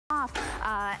off,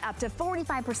 up to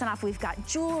 45% off. We've got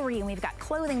jewelry and we've got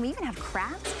clothing. We even have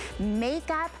crafts,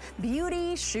 makeup,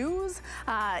 beauty, shoes.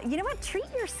 You know what? Treat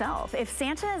yourself. If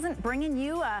Santa isn't bringing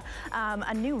you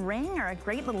a new ring or a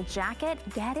great little jacket,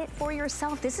 get it for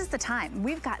yourself. This is the time.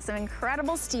 We've got some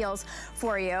incredible steals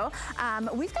for you.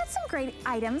 We've got some great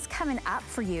items coming up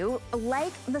for you,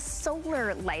 like the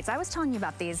solar lights. I was telling you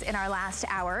about these in our last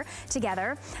hour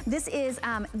together. This is,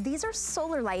 these are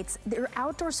solar lights. They're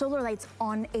outdoor solar lights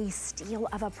on a steal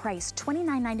of a price,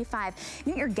 $29.95.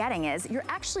 What you're getting is, you're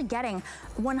actually getting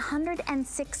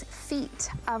 106 feet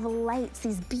of lights,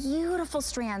 these beautiful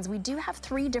strands. We do have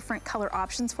 3 different color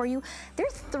options for you.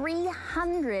 There's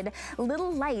 300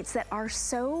 little lights that are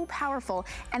so powerful,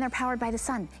 and they're powered by the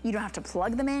sun. You don't have to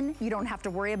plug them in. You don't have to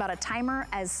worry about a timer,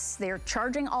 as they're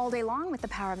charging all day long with the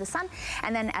power of the sun.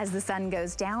 And then as the sun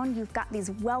goes down, you've got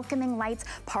these welcoming lights,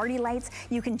 party lights.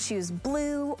 You can choose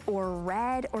blue or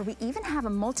red, or we even have a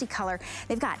multicolor.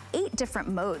 They've got 8 different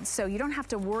modes, so you don't have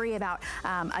to worry about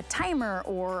a timer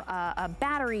or a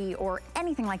battery or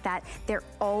anything like that. They're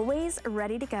always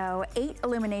ready to go. 8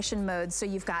 illumination modes, so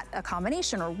you've got a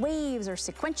combination or waves or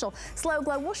sequential, slow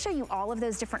glow. We'll show you all of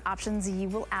those different options. You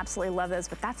will absolutely love those,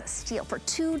 but that's a steal for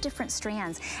 2 different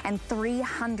strands and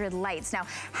 300 lights. Now,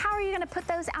 how are you gonna put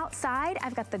those outside?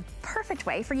 I've got the perfect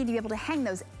way for you to be able to hang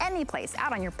those any place,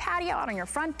 out on your patio, out on your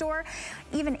front door,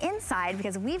 even inside,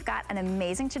 because we've got an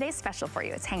amazing today's special for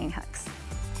you. It's hanging hooks.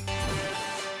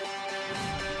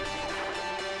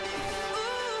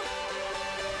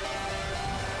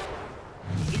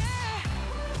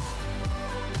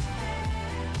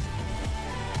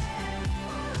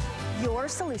 Your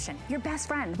solution, your best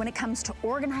friend when it comes to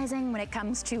organizing, when it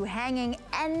comes to hanging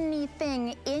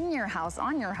anything in your house,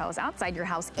 on your house, outside your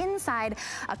house, inside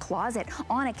a closet,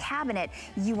 on a cabinet.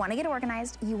 You want to get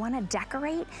organized, you want to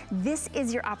decorate, this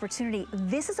is your opportunity.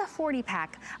 This is a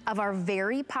 40-pack of our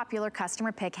very popular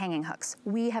customer pick hanging hooks.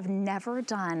 We have never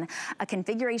done a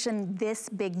configuration this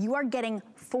big. You are getting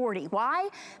 40. Why?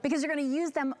 Because you're going to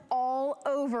use them all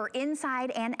over,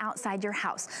 inside and outside your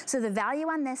house. So the value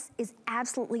on this is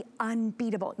absolutely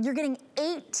unbeatable. You're getting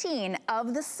 18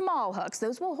 of the small hooks.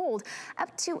 Those will hold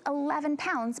up to 11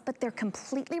 pounds, but they're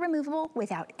completely removable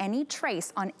without any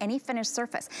trace on any finished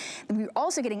surface. And we're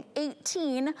also getting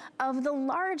 18 of the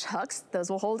large hooks. Those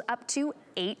will hold up to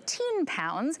 18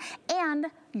 pounds, and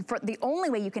for the only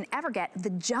way you can ever get the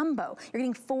jumbo. You're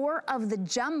getting 4 of the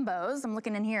jumbos. I'm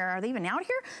looking in here. Are they even out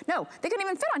here? No, they couldn't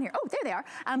even fit on here. Oh, there they are.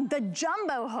 The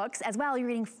jumbo hooks as well. You're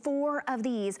getting 4 of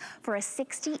these for a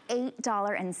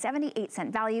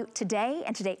 $68.78 value today,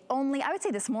 and today only, I would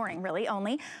say this morning really,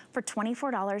 only for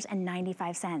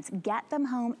 $24.95. Get them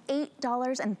home,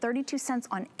 $8.32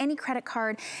 on any credit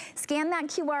card. Scan that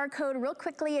QR code real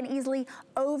quickly and easily.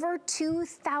 Over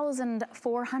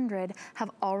 2,400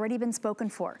 have already been spoken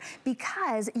for,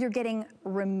 because you're getting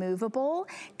removable,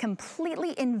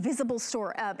 completely invisible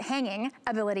hanging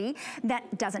ability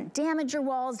that doesn't damage your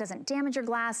walls, doesn't damage your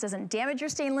glass, doesn't damage your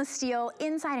stainless steel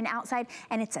inside and outside,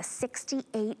 and it's a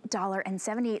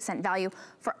 $68.78 value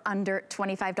for under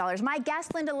 $25. My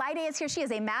guest, Linda Lyday, is here. She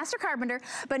is a master carpenter,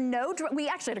 but we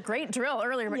actually had a great drill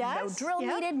earlier, but no drill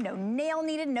needed, no nail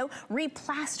needed, no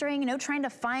replastering, no trying to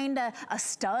find a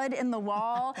stud in the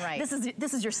wall. Right.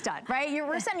 This is your stud, right?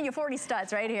 We're sending you 40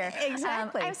 studs right here.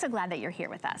 Exactly. I'm so glad that you're here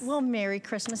with us. Well, Merry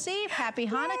Christmas Eve, Happy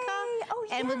Hanukkah. Oh,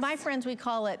 yes. And with my friends, we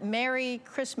call it Merry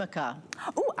Christmaka.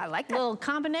 Oh, I like that. Little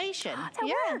combination.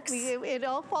 That works. It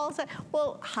all falls out.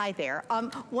 Well, hi there.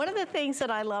 One of the things that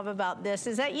I love about this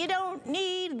is that you don't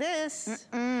need this.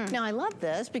 Now, I love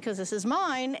this because this is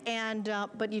mine, and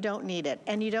but you don't need it.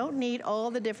 And you don't need all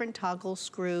the different toggle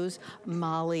screws,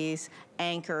 mollies,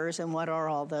 anchors, and what are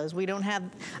all those. We don't have,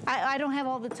 I don't have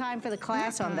all the time for the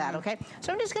class on that, okay?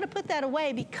 So I'm just gonna put that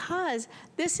away because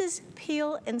this is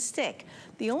peel and stick.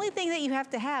 The only thing that you have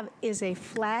to have is a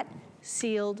flat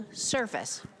sealed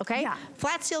surface, okay? Yeah.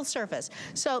 Flat sealed surface.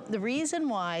 So the reason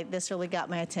why this really got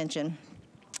my attention,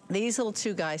 these little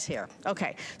 2 guys here.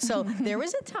 Okay, so there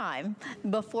was a time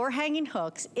before hanging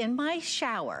hooks in my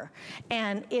shower,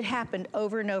 and it happened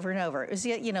over and over and over. It was,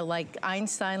 you know, like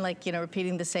Einstein, like, you know,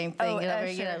 repeating the same thing,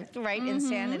 right?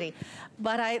 Insanity.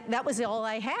 But that was all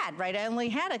I had, right? I only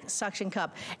had a suction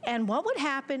cup. And what would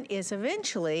happen is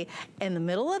eventually, in the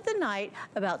middle of the night,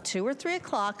 about 2 or 3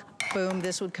 o'clock, boom,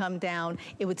 this would come down.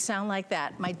 It would sound like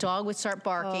that. My dog would start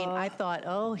barking. I thought,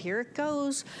 oh, here it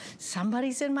goes.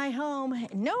 Somebody's in my home.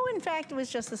 No, in fact, it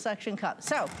was just the suction cup.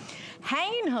 So,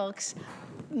 hanging hooks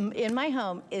in my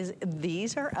home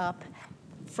these are up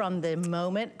from the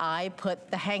moment I put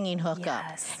the hanging hook up.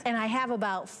 And I have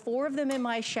about 4 of them in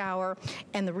my shower.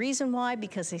 And the reason why,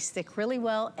 because they stick really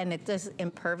well and it does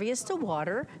impervious to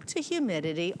water, to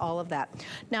humidity, all of that.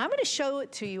 Now I'm gonna show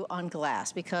it to you on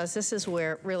glass because this is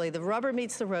where really the rubber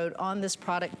meets the road on this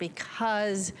product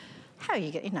because how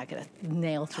you get, you're not gonna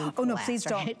nail through glass, no, please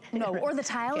right? don't. No, or the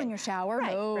tile in your shower,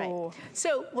 no. Right.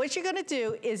 So what you're gonna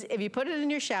do is if you put it in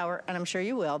your shower, and I'm sure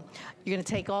you will, you're gonna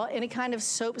take any kind of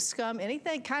soap scum,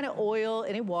 anything kind of oil,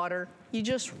 any water, you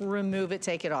just remove it,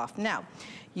 take it off. Now,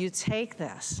 you take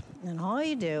this, and all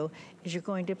you do is you're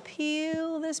going to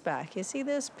peel this back. You see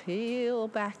this? Peel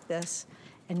back this,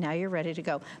 and now you're ready to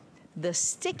go. The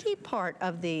sticky part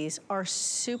of these are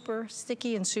super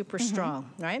sticky and super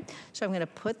strong, right? So I'm gonna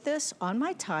put this on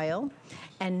my tile,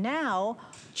 and now,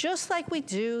 just like we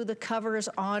do the covers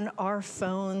on our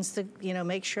phones to, you know,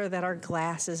 make sure that our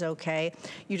glass is okay,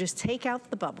 you just take out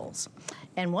the bubbles.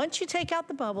 And once you take out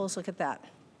the bubbles, look at that.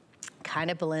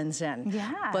 Kind of blends in.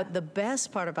 Yeah. But the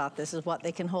best part about this is what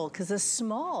they can hold, because the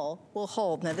small will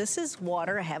hold. Now this is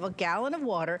water, I have a gallon of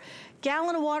water.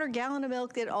 Gallon of water, gallon of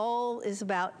milk, it all is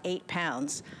about 8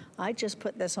 pounds. I just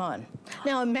put this on.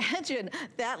 Now imagine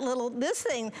that this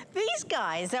thing, these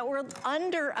guys that were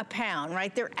under a pound,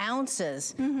 right? They're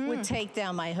ounces, would take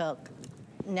down my hook.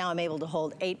 Now I'm able to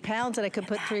hold 8 pounds and I could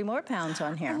put 3 more pounds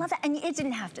on here. I love that, and it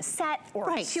didn't have to set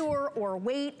or cure or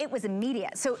wait, it was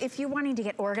immediate. So if you're wanting to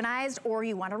get organized or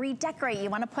you want to redecorate,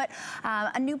 you want to put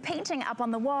a new painting up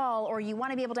on the wall, or you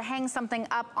want to be able to hang something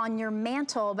up on your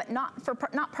mantle, but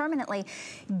not permanently,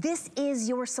 this is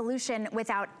your solution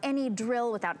without any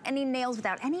drill, without any nails,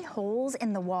 without any holes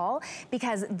in the wall,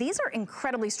 because these are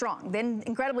incredibly strong, then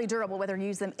incredibly durable, whether you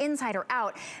use them inside or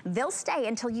out. They'll stay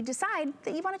until you decide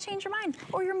that you want to change your mind,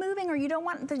 or you're moving, or you don't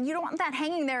want that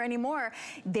hanging there anymore.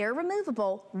 They're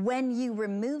removable when you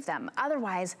remove them.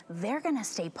 Otherwise, they're gonna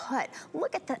stay put.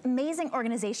 Look at the amazing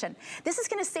organization. This is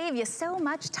gonna save you so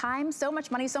much time, so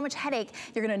much money, so much headache.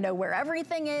 You're gonna know where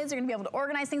everything is, you're gonna be able to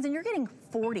organize things, and you're getting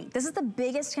 40. This is the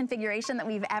biggest configuration that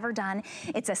we've ever done.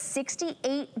 It's a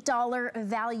 $68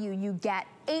 value. You get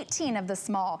 18 of the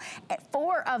small,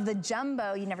 4 of the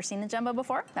jumbo. You've never seen the jumbo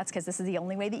before? That's because this is the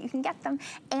only way that you can get them.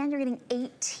 And you're getting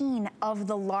 18 of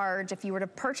the large if you were to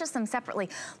purchase them separately.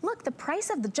 Look, the price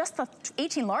of just the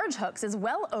 18 large hooks is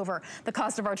well over the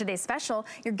cost of our today's special.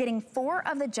 You're getting 4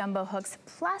 of the jumbo hooks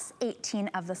plus 18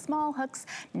 of the small hooks,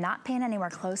 not paying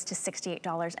anywhere close to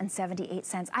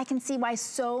 $68.78. I can see why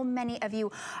so many of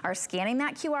you are scanning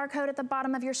that QR code at the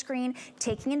bottom of your screen,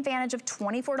 taking advantage of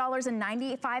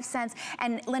 $24.95.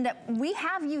 And Linda, we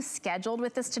have you scheduled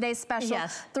with this today's special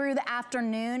through the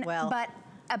afternoon, but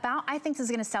I think this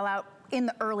is gonna sell out in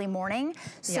the early morning,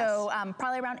 so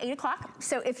probably around 8 o'clock.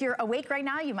 So if you're awake right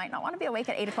now, you might not want to be awake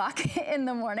at 8 o'clock in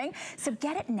the morning. So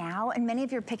get it now, and many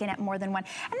of you are picking up more than one.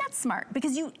 And that's smart,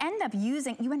 because you end up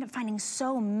finding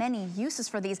so many uses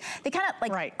for these. They kind of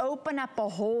like open up a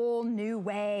whole new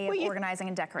way of organizing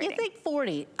and decorating. You think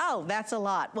 40, oh, that's a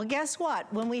lot. Well, guess what?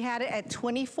 When we had it at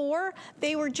 24,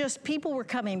 people were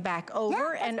coming back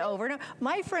over and over. And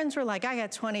my friends were like, I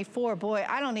got 24, boy,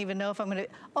 I don't even know if I'm gonna,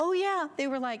 oh yeah, they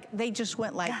were like, they just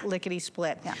went like lickety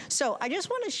split. So I just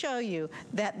want to show you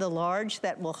that the large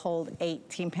that will hold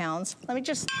 18 pounds. Let me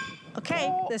just,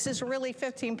 this is really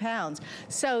 15 pounds.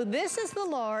 So this is the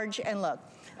large, and look,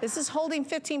 this is holding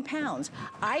 15 pounds.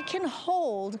 I can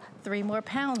hold 3 more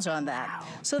pounds on that. Wow.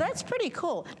 So that's pretty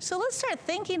cool. So let's start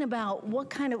thinking about what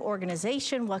kind of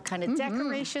organization, what kind of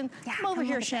decoration. Come over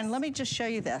here, Shannon, let me just show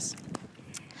you this.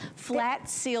 Flat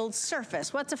sealed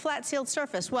surface. What's a flat sealed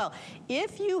surface? Well,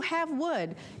 if you have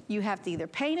wood, you have to either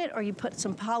paint it or you put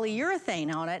some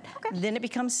polyurethane on it, then it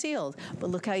becomes sealed. But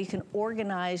look how you can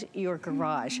organize your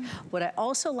garage. What I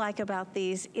also like about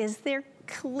these is they're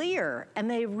clear, and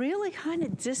they really kind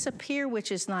of disappear,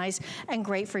 which is nice and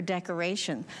great for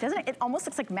decoration. Doesn't it? It almost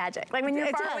looks like magic. Like when you're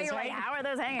far away, you're like, how are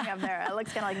those hanging up there? It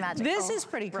looks kind of like magic. This is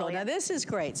pretty cool. Now this is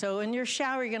great. So in your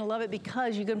shower, you're gonna love it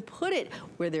because you can put it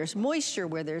where there's moisture,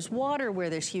 where there's water, where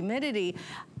there's humidity.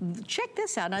 Check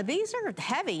this out. Now these are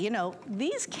heavy. You know,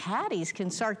 these caddies can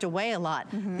start to weigh a lot.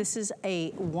 This is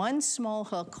one small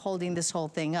hook holding this whole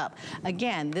thing up.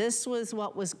 Again, this was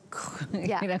what was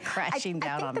crashing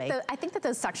down on me. I think that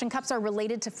those suction cups are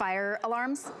related to fire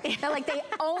alarms. They're like they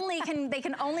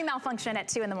can only malfunction at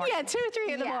 2 in the morning. Yeah, 2 or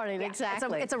 3 in the morning,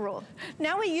 exactly. It's a rule.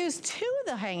 Now we use 2 of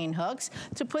the hanging hooks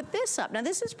to put this up. Now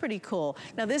this is pretty cool.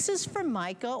 Now this is from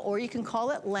mica, or you can call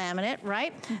it laminate,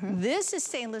 right? This is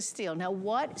stainless steel. Now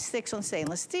what sticks on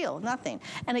stainless steel? Nothing.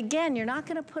 And again, you're not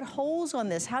gonna put holes on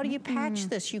this. How do you patch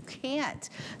this? You can't.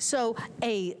 So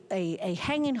a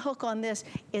hanging hook on this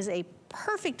is a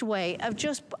perfect way of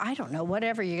just, I don't know,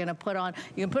 whatever you're gonna put on.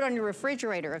 You can put on your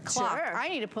refrigerator, a clock. Sure. I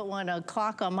need to put a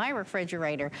clock on my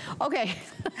refrigerator. Okay,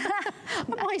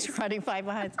 I'm always running 5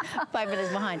 minutes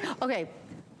behind. Okay,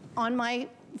 on my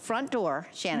front door,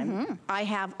 Shannon, I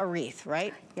have a wreath,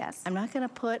 right? Yes. I'm not gonna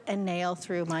put a nail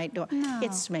through my door. No.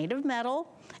 It's made of metal.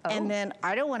 And then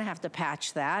I don't want to have to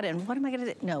patch that. And what am I going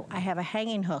to do? No, I have a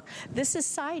hanging hook. This is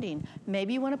siding.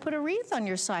 Maybe you want to put a wreath on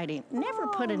your siding. Never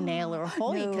put a nail or a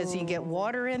hole because you get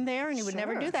water in there and you would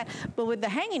never do that. But with the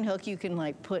hanging hook, you can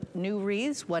like put new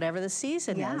wreaths, whatever the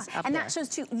season is up and there. that shows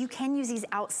too, you can use these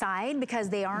outside because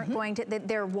they aren't going to,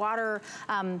 they're water,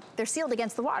 they're sealed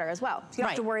against the water as well. So you don't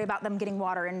have to worry about them getting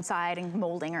water inside and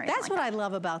molding or anything. That's what I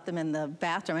love about them in the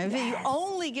bathroom. If you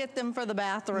only get them for the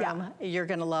bathroom, you're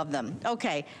going to love them.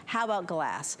 Okay. How about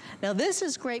glass? Now this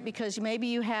is great because maybe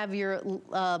you have your,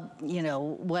 you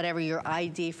know, whatever, your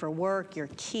ID for work, your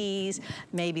keys,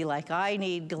 maybe like I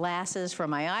need glasses for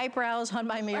my eyebrows on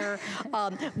my mirror.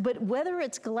 But whether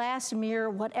it's glass, mirror,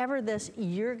 whatever this,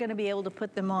 you're gonna be able to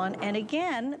put them on. And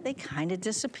again, they kind of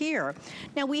disappear.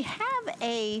 Now we have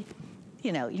a,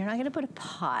 you know, you're not gonna put a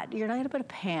pot, you're not gonna put a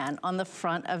pan on the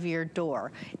front of your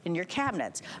door in your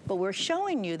cabinets, but we're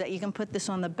showing you that you can put this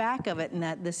on the back of it and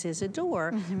that this is a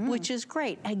door, which is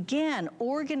great. Again,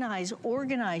 organize,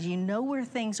 organize. You know where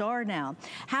things are now.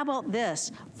 How about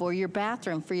this for your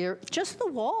bathroom, for your, just the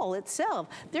wall itself?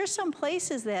 There's some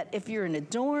places that if you're in a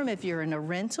dorm, if you're in a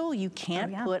rental, you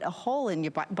can't put a hole in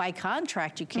your, by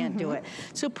contract, you can't do it.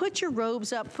 So put your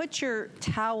robes up, put your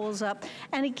towels up.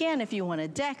 And again, if you wanna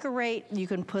decorate, you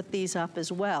can put these up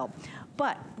as well.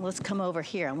 But let's come over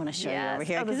here. I want to show you over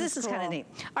here because this is kind of neat.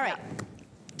 All right.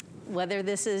 Whether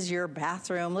this is your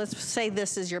bathroom, let's say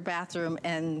this is your bathroom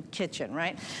and kitchen,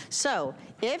 right? So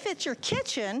if it's your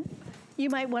kitchen, you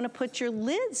might want to put your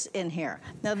lids in here.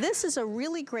 Now this is a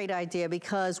really great idea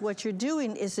because what you're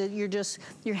doing is that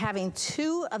you're having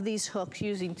 2 of these hooks,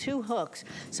 using 2 hooks.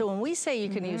 So when we say you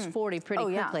can use 40 pretty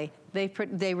quickly,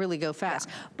 they really go fast.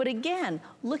 But again,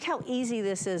 look how easy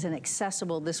this is and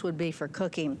accessible this would be for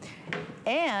cooking.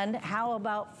 And how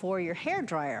about for your hair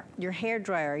dryer,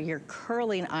 your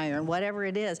curling iron, whatever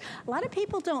it is. A lot of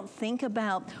people don't think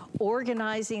about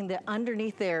organizing the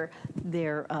underneath their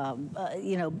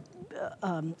you know,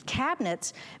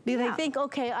 cabinets, because they think,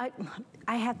 okay,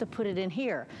 I have to put it in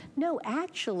here. No,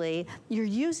 actually, you're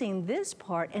using this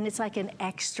part and it's like an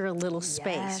extra little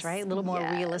space, right? A little more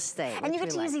real estate. And you get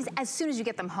to use these as soon as you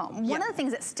get them home. One of the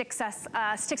things that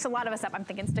sticks a lot of us up, I'm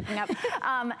thinking sticking up,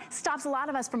 stops a lot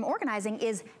of us from organizing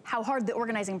is how hard the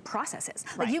organizing process is.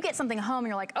 Like you get something home and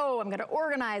you're like, oh, I'm gonna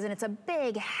organize, and it's a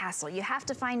big hassle. You have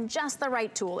to find just the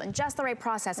right tool and just the right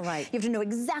process. You have to know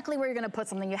exactly where you're gonna put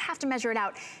something. You have to measure it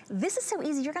out. This is so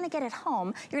easy. You're gonna get it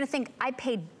home. You're gonna think, I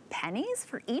paid pennies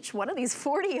for each one of these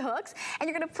 40 hooks, and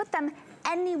you're gonna put them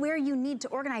anywhere you need to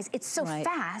organize. It's so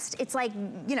fast. It's like,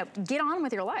 you know, get on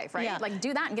with your life, right? Like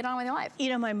do that and get on with your life. You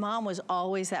know, my mom was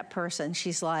always that person.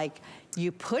 She's like,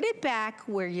 you put it back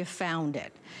where you found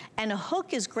it. And a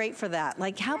hook is great for that.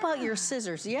 Like, how about your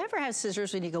scissors? Do you ever have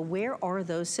scissors when you go, where are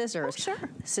those scissors? Oh, sure.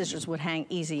 Scissors would hang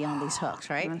easy on these hooks,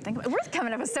 right? We're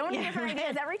coming up with so many different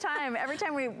ideas every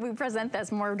time we present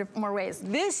this, more ways.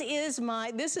 This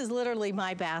is literally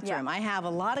my bathroom. I have a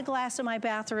lot of glass in my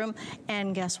bathroom,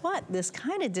 and guess what? This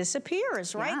kind of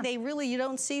disappears, right? They really, you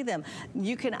don't see them.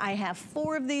 I have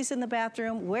 4 of these in the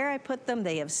bathroom. Where I put them,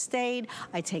 they have stayed.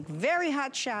 I take very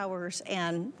hot showers,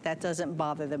 and that doesn't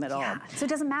bother them at all. So it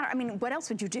doesn't matter. I mean, what else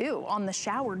would you do on the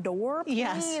shower door?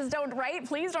 Please don't,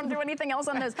 Please don't do anything else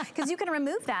on those, because you can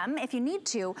remove them if you need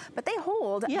to, but they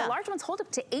hold, the large ones hold up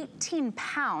to 18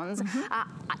 pounds.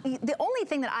 The only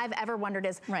thing that I've ever wondered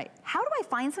is, how do I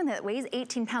find something that weighs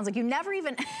 18 pounds? Like you never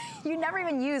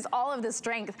even use all of the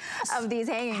strength of these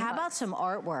hanging hooks. How about some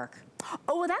artwork?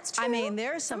 Oh, well, that's true. I mean,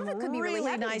 there's some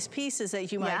really nice pieces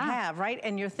that you might have, right?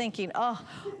 And you're thinking, oh,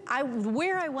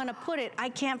 where I want to put it, I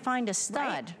can't find a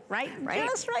stud, right?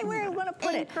 Just right where I want to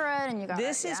put it. And you got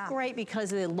this is great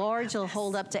because the large will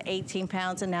hold up to 18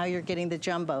 pounds, and now you're getting the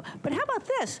jumbo. But how about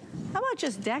this? How about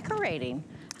just decorating?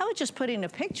 How about just putting a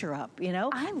picture up, you know?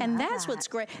 And that's what's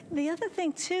great. The other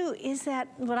thing too is that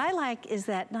what I like is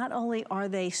that not only are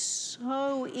they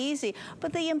so easy,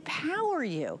 but they empower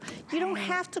you. You don't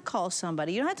have to call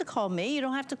somebody. You don't have to call me. You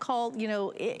don't have to call, you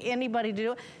know, anybody to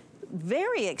do it.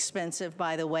 Very expensive,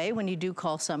 by the way, when you do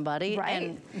call somebody.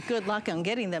 And good luck on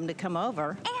getting them to come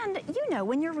over. And you know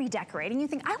when you're redecorating, you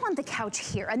think, I want the couch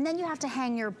here, and then you have to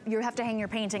hang your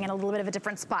painting in a little bit of a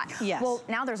different spot. Yes. Well,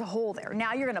 now there's a hole there.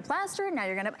 Now you're gonna plaster it,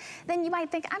 then you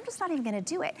might think, I'm just not even gonna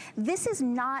do it. This is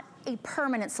not a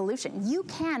permanent solution. You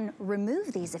can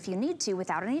remove these if you need to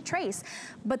without any trace,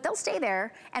 but they'll stay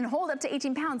there and hold up to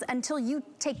 18 pounds until you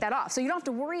take that off. So you don't have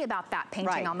to worry about that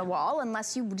painting on the wall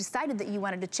unless you decided that you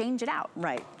wanted to change it out.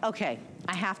 Right, okay.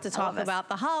 I have to talk about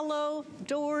the hollow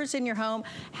doors in your home.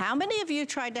 How many of you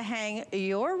tried to hang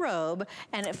your robe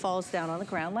and it falls down on the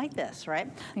ground like this,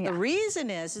 right? Yeah. The reason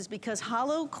is because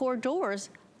hollow core doors,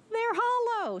 they're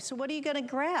hollow. So what are you gonna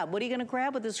grab? What are you gonna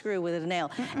grab with a screw, with a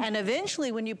nail? And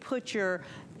eventually when you put your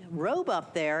robe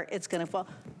up there, it's gonna fall.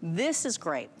 This is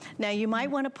great. Now you might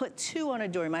wanna put two on a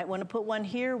door. You might wanna put one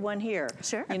here, one here.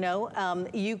 Sure. You know,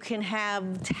 you can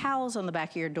have towels on the back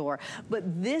of your door, but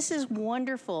this is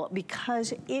wonderful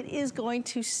because it is going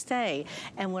to stay.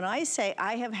 And when I say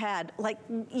I have had like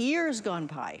years gone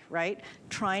by, right?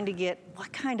 Trying to get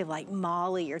what kind of like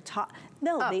molly or top,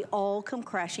 no, they all come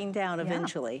crashing down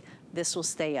eventually. This will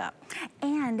stay up.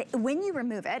 And when you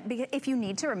remove it, if you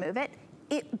need to remove it,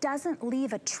 it doesn't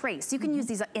leave a trace. You can use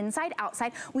these inside,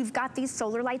 outside. We've got these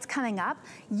solar lights coming up.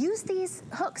 Use these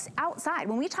hooks outside.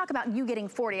 When we talk about you getting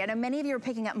 40, I know many of you are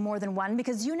picking up more than one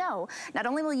because you know, not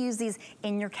only will you use these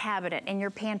in your cabinet, in your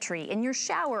pantry, in your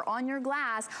shower, on your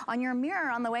glass, on your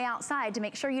mirror on the way outside to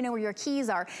make sure you know where your keys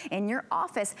are, in your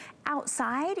office,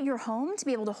 outside your home to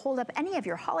be able to hold up any of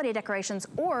your holiday decorations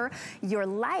or your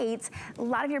lights. A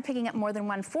lot of you are picking up more than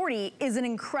 140 is an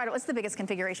incredible, it's the biggest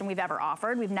configuration we've ever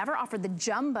offered. We've never offered the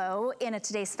jumbo in a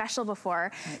Today Special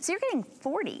before. Right. So you're getting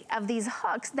 40 of these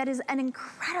hooks. That is an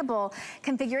incredible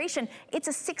configuration. It's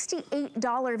a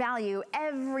 $68 value.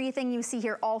 Everything you see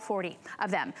here, all 40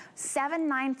 of them.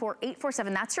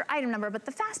 794847, that's your item number, but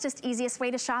the fastest, easiest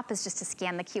way to shop is just to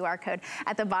scan the QR code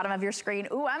at the bottom of your screen.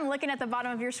 Ooh, I'm looking at the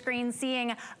bottom of your screen,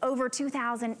 seeing over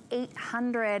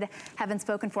 2,800 have been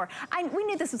spoken for. We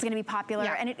knew this was gonna be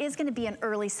popular, and it is gonna be an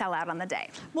early sellout on the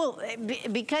day. Well,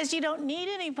 because you don't need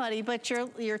anybody but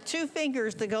your two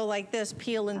fingers to go like this,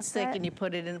 peel and stick, and you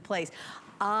put it in place.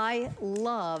 I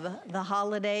love the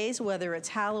holidays, whether it's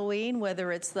Halloween,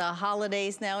 whether it's the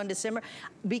holidays now in December,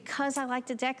 because I like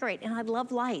to decorate and I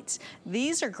love lights.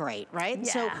 These are great, right?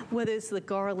 Yeah. So whether it's the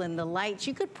garland, the lights,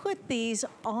 you could put these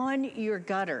on your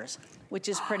gutters, which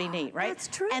is pretty neat, right? That's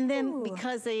true. And then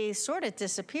because they sort of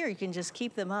disappear, you can just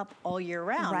keep them up all year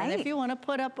round. Right. And if you want to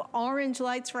put up orange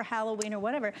lights for Halloween or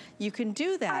whatever, you can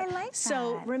do that. I like that.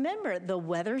 So remember, the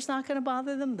weather's not going to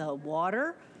bother them, the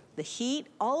water, the heat,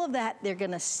 all of that, they're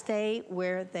gonna stay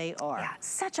where they are. Yeah,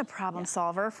 such a problem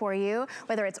solver for you,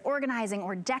 whether it's organizing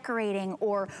or decorating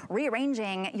or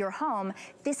rearranging your home,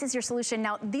 this is your solution.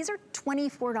 Now, these are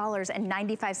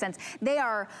 $24.95. They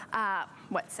are,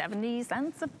 what, 70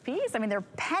 cents a piece? I mean, they're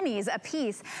pennies a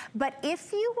piece. But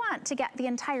if you want to get the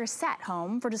entire set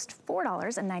home for just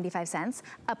 $4.95,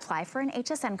 apply for an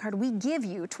HSN card. We give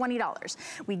you $20.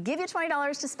 We give you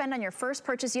 $20 to spend on your first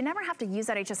purchase. You never have to use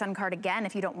that HSN card again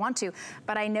if you don't want to,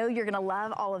 but I know you're gonna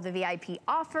love all of the VIP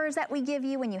offers that we give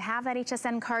you when you have that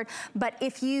HSN card. But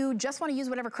if you just wanna use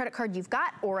whatever credit card you've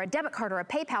got, or a debit card or a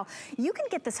PayPal, you can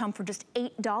get this home for just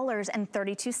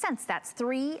 $8.32. That's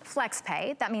 3 flex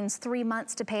pay. That means 3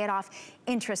 months to pay it off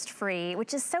interest-free,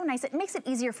 which is so nice. It makes it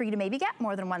easier for you to maybe get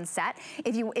more than one set.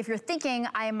 If you're thinking,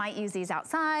 I might use these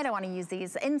outside, I wanna use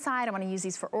these inside, I wanna use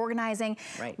these for organizing.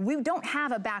 Right. We don't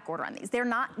have a back order on these. They're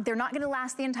not gonna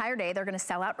last the entire day. They're gonna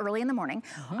sell out early in the morning.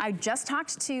 I just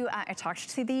talked to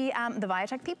the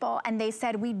Viatech people, and they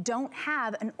said we don't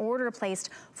have an order placed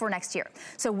for next year.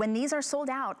 So when these are sold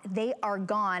out, they are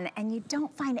gone, and you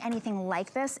don't find anything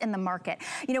like this in the market.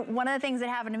 You know, one of the things that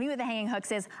happened to me with the hanging hooks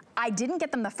is I didn't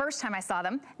get them the first time I saw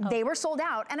them. They were sold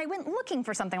out, and I went looking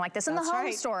for something like this in the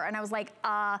home store, and I was like,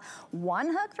 one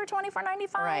hook for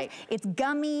 $24.95? Right. It's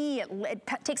gummy, it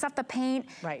takes off the paint.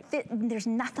 Right. There's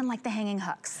nothing like the hanging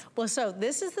hooks. Well, so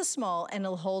this is the small, and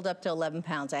it'll hold up to 11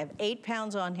 pounds. I have 8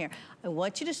 pounds on here. I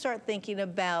want you to start thinking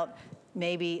about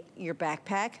maybe your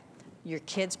backpack, your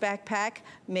kid's backpack,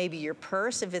 maybe your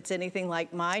purse. If it's anything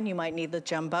like mine, you might need the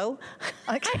jumbo.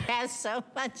 I have so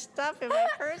much stuff in my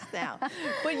purse now.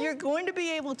 But you're going to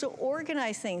be able to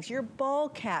organize things. Your ball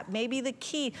cap, maybe the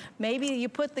key. Maybe you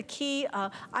put the key.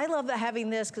 I love having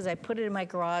this because I put it in my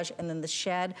garage, and then the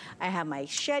shed. I have my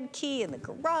shed key in the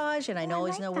garage, and I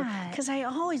always know where, because I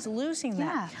always losing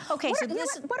that. Okay,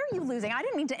 what are you losing? I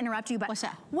didn't mean to interrupt you, but what's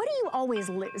that? What do you always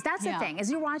lose? That's the thing. As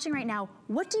you're watching right now,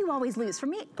 what do you always lose? For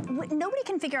me, nobody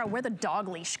can figure out where the dog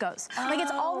leash goes. Like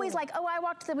it's always like, oh,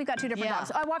 we've got two different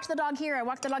dogs. Oh, I walked the dog here, I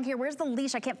walked the dog here. Where's the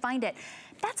leash? I can't find it.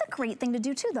 That's a great thing to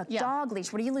do too, the dog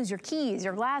leash. Where do you lose your keys,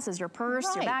 your glasses, your purse,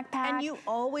 your backpack? And you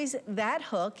always, that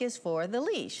hook is for the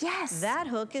leash. Yes. That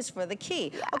hook is for the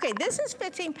key. Okay, this is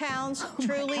 15 pounds.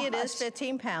 Truly, it is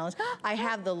 15 pounds. I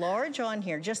have the large on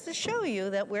here just to show you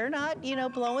that we're not, you know,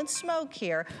 blowing smoke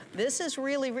here. This is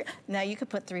really, now you could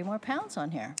put 3 more pounds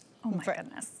on here. Oh my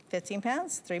goodness. 15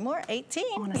 pounds, 3 more, 18.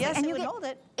 Honestly. Yes, and it would hold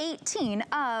it. 18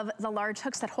 of the large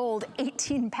hooks that hold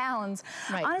 18 pounds.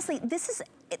 Right. Honestly, this is,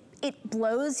 it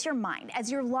blows your mind.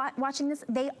 As you're watching this,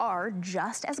 they are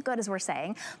just as good as we're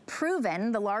saying.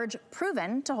 Proven, the large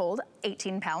proven to hold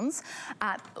 18 pounds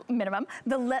minimum.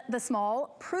 The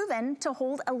small proven to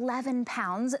hold 11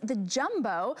 pounds. The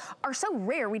jumbo are so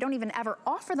rare, we don't even ever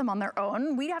offer them on their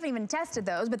own. We haven't even tested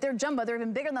those, but they're jumbo, they're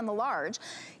even bigger than the large.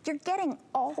 You're getting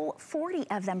all 40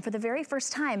 of them for the very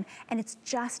first time, and it's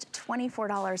just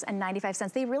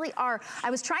 $24.95. They really are. I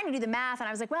was trying to do the math, and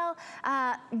I was like, well,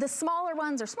 the smaller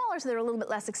ones are smaller, so they're a little bit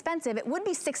less expensive. It would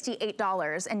be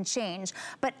 $68 and change,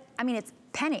 but I mean, it's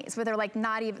pennies, where they're like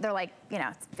not even, they're like, you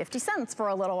know, 50 cents for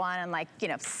a little one and like, you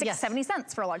know, 70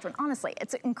 cents for a large one. Honestly,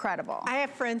 it's incredible. I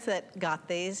have friends that got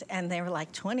these and they were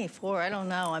like 24, I don't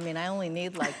know. I mean, I only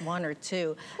need like 1 or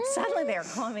 2. Suddenly they're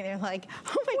calling me, they're like,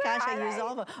 oh my gosh, I use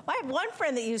all of them. I have one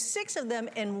friend that used 6 of them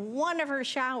in one of her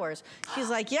showers. She's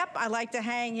like, yep, I like to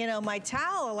hang, you know, my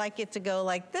towel, I like it to go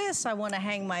like this. I want to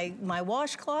hang my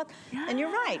washcloth. Yeah. And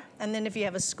you're right. And then if you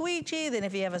have a squeegee, then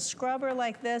if you have a scrubber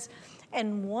like this,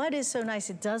 and what is so nice,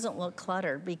 it doesn't look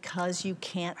cluttered because you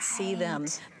can't see them.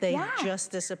 They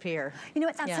just disappear. You know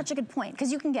what, that's such a good point,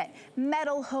 because you can get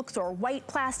metal hooks or white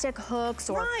plastic hooks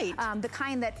or the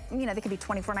kind that, you know, they could be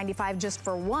 $24.95 just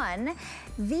for one.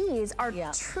 These are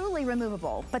truly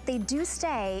removable, but they do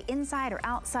stay inside or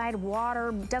outside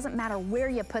water. Doesn't matter where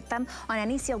you put them on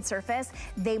any sealed surface,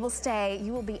 they will stay.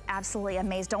 You will be absolutely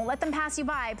amazed. Don't let them pass you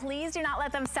by. Please do not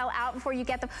let them sell out before you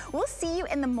get them. We'll see you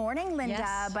in the morning,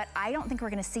 Linda, but I don't think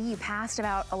we're gonna see you past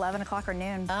about 11 o'clock or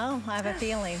noon. Oh, I have a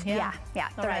feeling, yeah. They're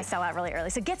gonna sell out really early.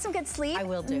 So get some good sleep. I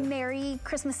will do. Merry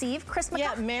Christmas Eve, Christmaka.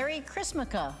 Yeah, Merry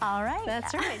Christmaka. All right.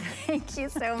 That's right. Thank you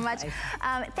so much.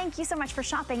 Thank you so much for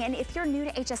shopping. And if you're new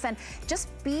to HSN, just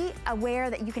be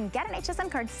aware that you can get an HSN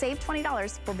card, save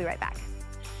 $20. We'll be right back.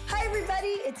 Hi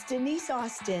everybody, it's Denise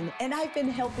Austin, and I've been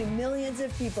helping millions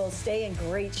of people stay in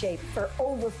great shape for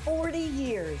over 40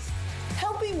 years.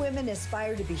 Helping women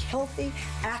aspire to be healthy,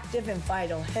 active, and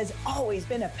vital has always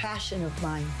been a passion of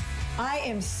mine. I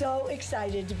am so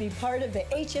excited to be part of the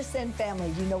HSN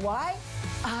family. You know why?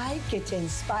 I get to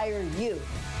inspire you.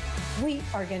 We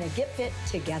are going to get fit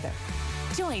together.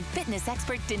 Join fitness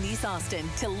expert Denise Austin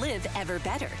to live ever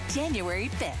better, January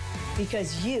 5th.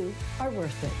 Because you are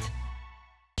worth it.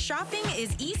 Shopping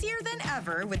is easier than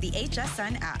ever with the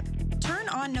HSN app. Turn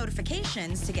on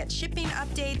notifications to get shipping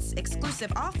updates,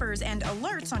 exclusive offers, and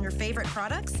alerts on your favorite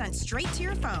products sent straight to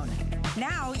your phone.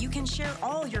 Now you can share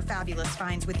all your fabulous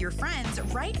finds with your friends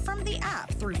right from the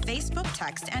app through Facebook,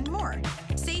 text, and more.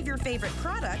 Save your favorite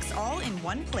products all in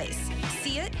one place.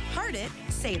 See it, heart it,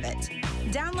 save it.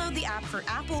 Download the app for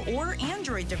Apple or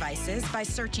Android devices by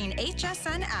searching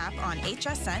HSN app on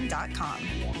hsn.com.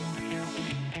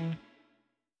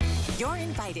 You're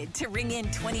invited to ring in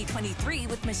 2023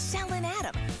 with Michelle and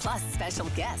Adam, plus special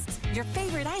guests, your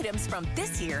favorite items from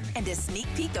this year, and a sneak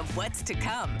peek of what's to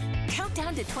come.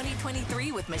 Countdown to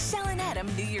 2023 with Michelle and Adam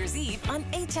New Year's Eve on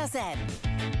HSN.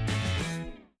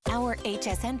 Our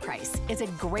HSN price is a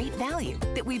great value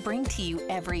that we bring to you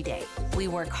every day. We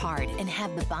work hard and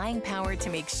have the buying power to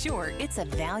make sure it's a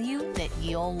value that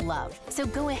you'll love. So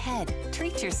go ahead,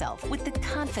 treat yourself with the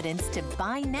confidence to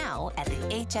buy now at the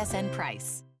HSN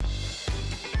price.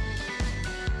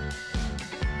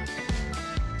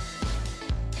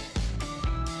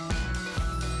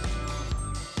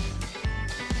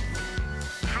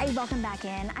 Hi, welcome back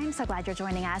in. I'm so glad you're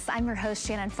joining us. I'm your host,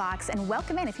 Shannon Fox, and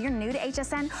welcome in. If you're new to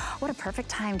HSN, what a perfect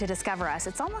time to discover us.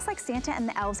 It's almost like Santa and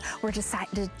the elves were just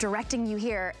directing you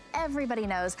here. Everybody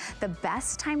knows the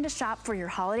best time to shop for your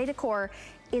holiday decor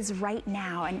is right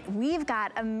now, and we've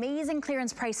got amazing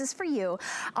clearance prices for you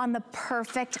on the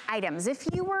perfect items. If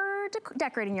you were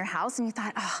decorating your house and you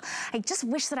thought, oh, I just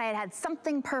wish that I had had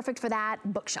something perfect for that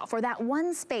bookshelf or that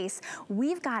one space,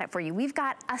 we've got it for you. We've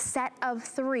got a set of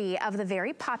 3 of the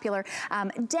very popular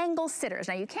dangle sitters.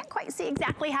 Now you can't quite see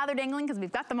exactly how they're dangling because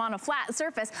we've got them on a flat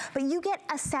surface, but you get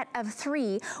a set of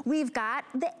 3. We've got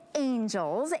the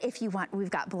angels, if you want. We've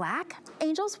got black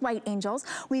angels, white angels.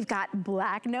 We've got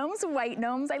black gnomes, white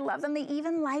gnomes. I love them. They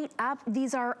even light up.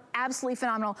 These are absolutely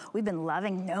phenomenal. We've been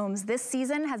loving gnomes. This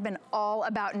season has been all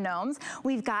about gnomes. gnomes.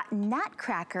 We've got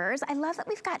nutcrackers. I love that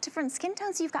we've got different skin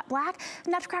tones. You've got black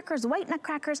nutcrackers, white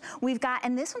nutcrackers. We've got,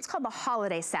 and this one's called the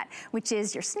holiday set, which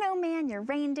is your snowman, your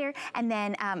reindeer, and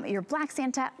then your black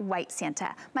Santa, white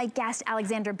Santa. My guest,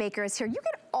 Alexandra Baker, is here. You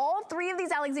get all three of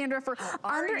these, Alexandra, for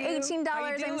under $18.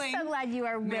 I'm so glad you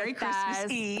are with us. Merry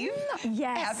Christmas Eve.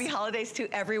 Yes. Happy holidays to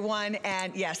everyone.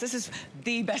 And yes, this is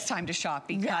the best time to shop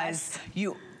because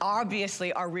you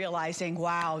obviously are realizing,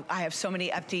 wow, I have so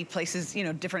many empty places, you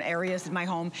know, different areas in my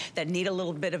home that need a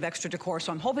little bit of extra decor.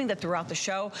 So I'm hoping that throughout the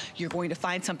show, you're going to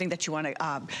find something that you want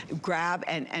to grab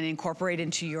and incorporate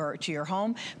into your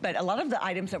home. But a lot of the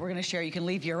items that we're going to share, you can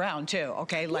leave year round too,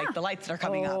 okay? Like the lights that are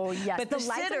coming up. Oh, yes. But the the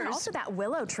lights sitters, and also that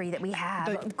willow tree that we have.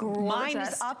 mine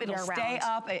is up, it'll stay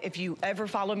up. If you ever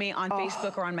follow me on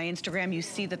Facebook or on my Instagram, you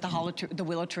see that the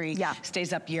willow tree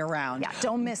stays up year round. Yeah,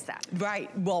 don't miss that.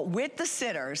 Right, well, with the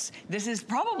sitters, this is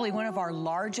probably one of our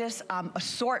largest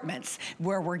assortments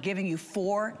where we're giving you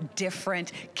 4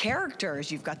 different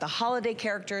characters. You've got the holiday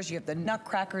characters, you have the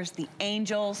nutcrackers, the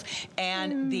angels,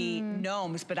 and the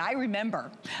gnomes. But I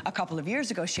remember a couple of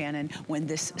years ago, Shannon, when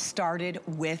this started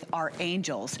with our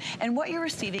angels. And what you're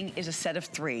receiving is a set of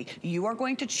 3. You are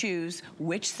going to choose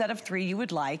which set of 3 you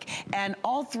would like, and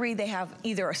all 3, they have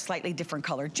either a slightly different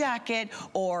color jacket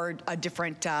or a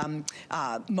different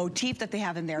motif that they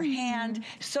have in their hand.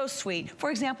 So sweet. For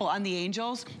example, on the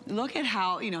angels, look at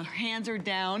how, you know, hands are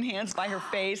down, hands by her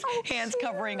face, hands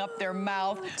covering up their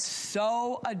mouth.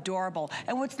 So adorable.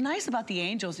 And what's nice about the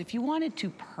angels, if you wanted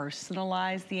to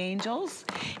personalize the angels,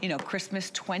 you know,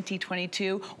 Christmas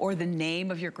 2022, or the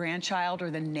name of your grandchild, or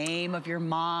the name of your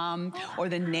mom, or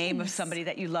the name of somebody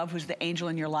that you love who's the angel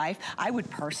in your life, I would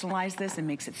personalize this and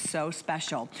makes it so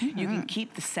special. You can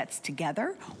keep the sets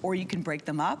together, or you can break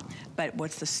them up, but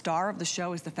what's the star of the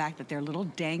show is the fact that they're little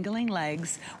dangling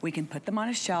legs. We can put them on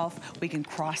a shelf. We can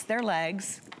cross their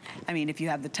legs. I mean, if you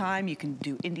have the time, you can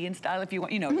do Indian style if you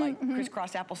want, you know, like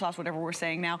crisscross applesauce, whatever we're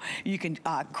saying now. You can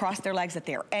cross their legs at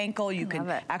their ankle. You can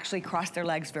actually cross their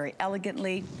legs very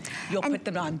elegantly. You'll put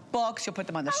them on books. You'll put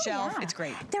them on the shelf. It's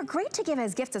great. They're great to give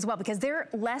as gifts as well because they're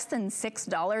less than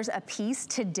 $6 a piece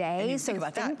today. So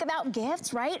think about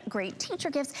gifts, right? Great teacher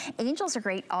gifts. Angels are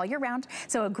great all year round.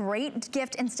 So a great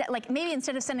gift instead, like maybe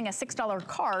instead of sending a $6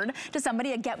 card to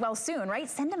somebody, a get well soon, right?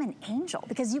 Send them an angel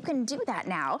because you can do that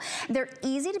now. They're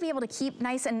easy to be able to keep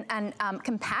nice and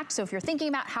compact. So if you're thinking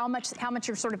about how much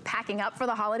you're sort of packing up for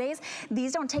the holidays,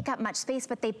 these don't take up much space,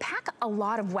 but they pack a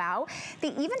lot of wow. They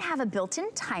even have a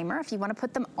built-in timer if you want to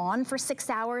put them on for 6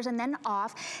 hours and then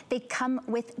off. They come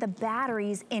with the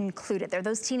batteries included. They're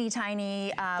those teeny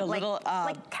tiny,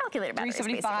 like calculator batteries,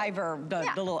 375 or the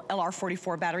little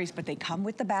LR44 batteries, but they come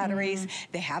with the batteries.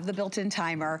 They have the built-in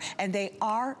timer, and they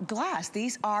are glass.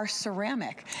 These are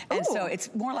ceramic, and so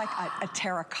it's more like a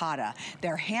terracotta.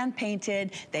 They're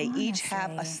hand-painted. They each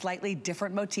have a slightly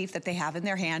different motif that they have in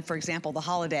their hand. For example, the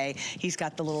holiday, he's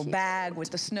got the little bag with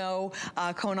the snow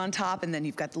cone on top, and then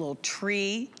you've got the little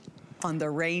tree on the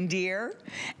reindeer,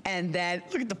 and then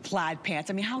look at the plaid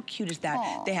pants. I mean, how cute is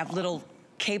that? They have little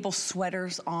cable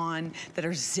sweaters on that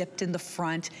are zipped in the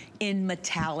front in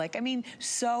metallic. I mean,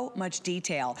 so much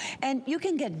detail. And you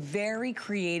can get very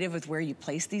creative with where you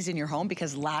place these in your home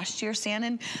because last year,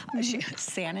 Santa.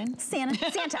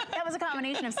 That was a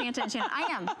combination of Santa and Shannon. I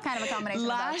am kind of a combination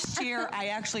Last year, I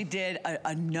actually did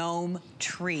a gnome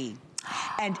tree.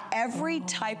 And every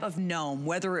type of gnome,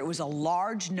 whether it was a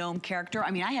large gnome character,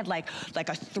 I mean, I had like a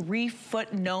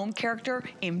 3-foot gnome character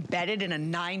embedded in a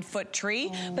 9-foot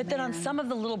tree. But then on some of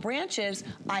the little branches,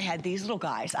 I had these little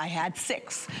guys. I had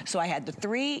 6. So I had the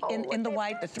 3 in the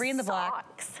white, the 3 in the black.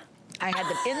 I had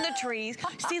them in the trees.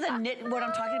 See the knit, what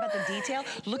I'm talking about, the detail?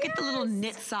 Look at the little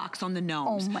knit socks on the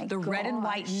gnomes. The red and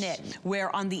white knit, where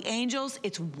on the angels,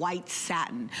 it's white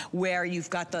satin, where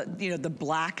you've got the, you know, the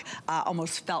black,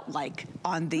 almost felt like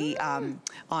on the, on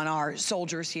our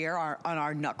soldiers here, on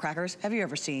our nutcrackers. Have you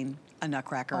ever seen a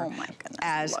nutcracker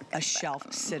as a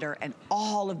shelf sitter, and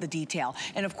all of the detail?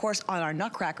 And of course, on our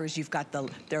nutcrackers, you've got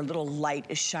their little light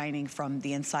is shining from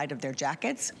the inside of their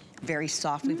jackets, very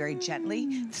softly, very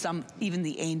gently. Some, even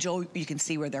the angel, you can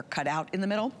see where they're cut out in the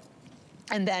middle.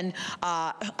 And then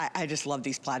I just love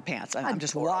these plaid pants. I'm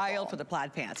just wild for the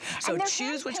plaid pants. So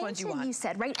choose which ones you want. You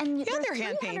said, right? And they're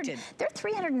hand painted. They're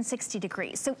 360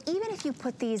 degrees. So even if you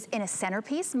put these in a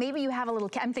centerpiece, maybe you have a little,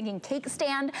 I'm thinking cake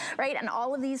stand, right? And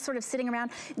all of these sort of sitting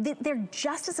around, they're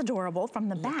just as adorable from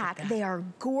the back. They are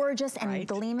gorgeous and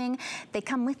gleaming. They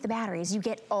come with the batteries. You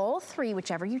get all 3,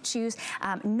 whichever you choose,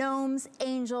 gnomes,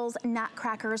 angels,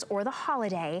 nutcrackers, or the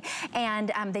holiday.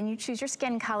 And then you choose your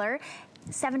skin color.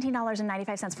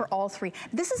 $17.95 for all 3.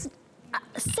 This is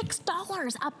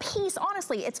 $6 a piece.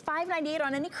 Honestly, it's $5.98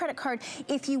 on any credit card.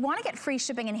 If you want to get free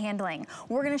shipping and handling,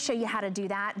 we're going to show you how to do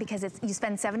that, because you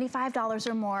spend $75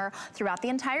 or more throughout the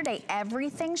entire day.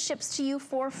 Everything ships to you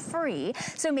for free.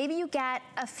 So maybe you get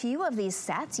a few of these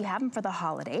sets. You have them for the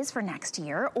holidays for next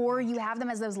year, or you have them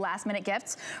as those last minute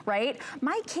gifts, right?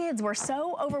 My kids were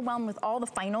so overwhelmed with all the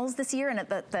finals this year, and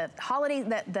the holiday,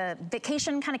 the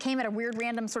vacation kind of came at a weird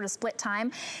random sort of split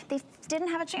time. They didn't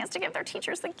have a chance to give their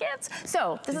teachers the gifts.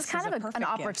 So this is kind of an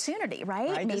opportunity,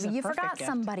 right? Maybe you forgot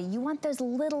somebody. You want those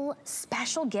little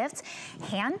special gifts,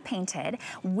 hand painted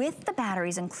with the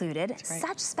batteries included.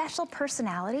 Such special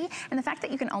personality. And the fact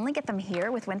that you can only get them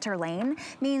here with Winter Lane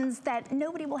means that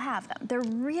nobody will have them. They're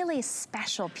really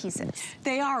special pieces.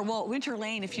 They are. Well, Winter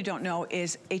Lane, if you don't know,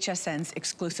 is HSN's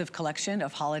exclusive collection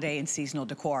of holiday and seasonal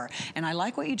decor. And I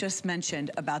like what you just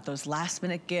mentioned about those last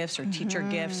minute gifts or teacher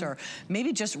gifts, or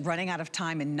maybe just running out of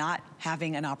time and not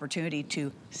having an opportunity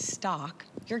to stock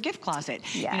your gift closet.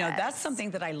 Yes. You know, that's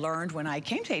something that I learned when I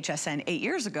came to HSN 8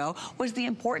 years ago, was the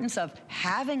importance of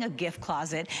having a gift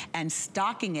closet and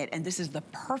stocking it. And this is the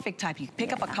perfect time. You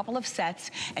pick up a couple of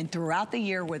sets, and throughout the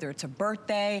year, whether it's a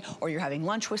birthday or you're having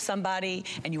lunch with somebody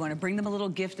and you want to bring them a little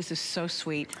gift, this is so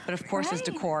sweet. But of course, this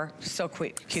decor, so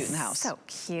cute in the house. So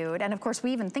cute. And of course,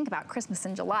 we even think about Christmas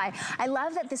in July. I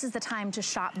love that this is the time to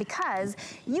shop, because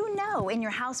you know in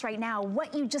your house right now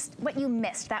what you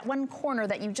missed, that one corner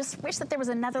that you just wish that there was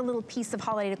another little piece of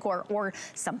holiday decor, or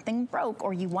something broke,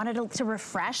 or you wanted to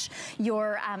refresh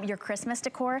your Christmas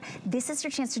decor. This is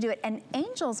your chance to do it. And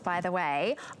angels, by the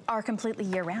way, are completely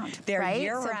year-round. They're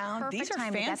year-round. These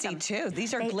are fancy too.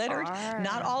 These are glittered.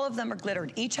 Not all of them are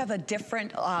glittered. Each have a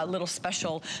different little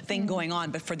special thing going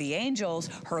on. But for the angels,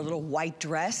 her little white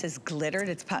dress is glittered.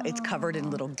 It's covered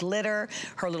in little glitter.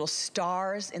 Her little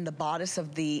stars in the bodice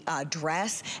of the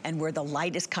dress, and where the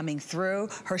light is coming through.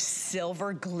 Her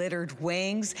silver glittered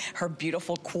wings. Her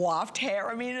beautiful coiffed hair.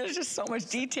 I mean, there's just so much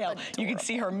detail. Adorable. You can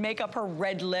see her makeup, her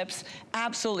red lips.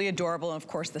 Absolutely adorable. And of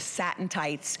course, the satin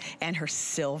tights and her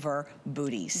silver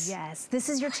booties. Yes, this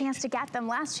is your chance to get them.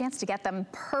 Last chance to get them.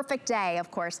 Perfect day, of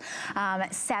course.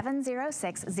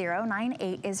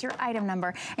 706098 is your item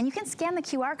number. And you can scan the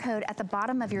QR code at the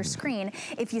bottom of your screen.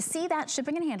 If you see that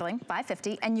shipping and handling,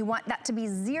 $5.50, and you want that to be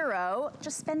 $0,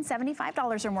 just spend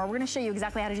 $75 or more. We're gonna show you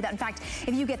exactly how to do that. In fact,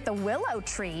 if you get the willow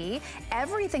tree,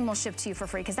 everything will ship to you for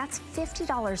free, because that's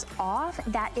 $50 off.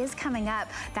 That is coming up.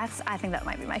 I think that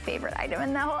might be my favorite item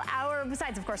in the whole hour,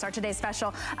 besides, of course, our today's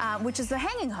special, which is the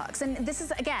hanging hooks. And this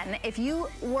is, again, if you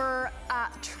were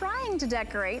trying to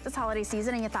decorate this holiday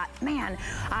season and you thought, man,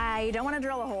 I don't want to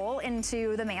drill a hole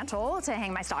into the mantle to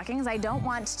hang my stockings. I don't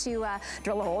want to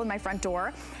drill a hole in my front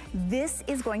door. This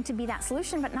is going to be that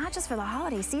solution, but not just for the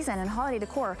holiday season and holiday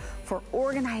decor, for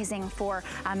organizing, for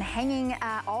hanging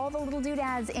all the little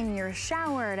doodads in your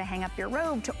shower, to hang up your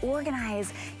robe, to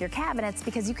organize your cabinets,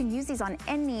 because you can use these on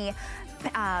any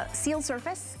sealed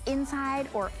surface, inside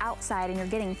or outside, and you're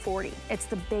getting 40. It's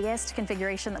the biggest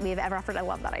configuration that we have ever offered. I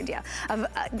love that idea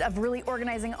of really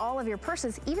organizing all of your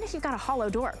purses, even if you've got a hollow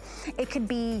door. It could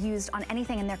be used on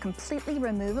anything, and they're completely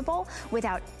removable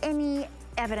without any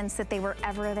evidence that they were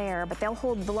ever there. But they'll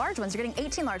hold, the large ones, you're getting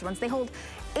 18 large ones. They hold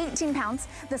 18 pounds.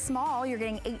 The small, you're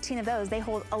getting 18 of those. They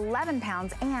hold 11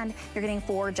 pounds, and you're getting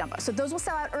 4 jumbo. So those will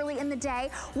sell out early in the day.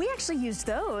 We actually used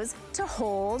those to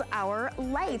hold our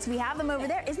lights. We have them over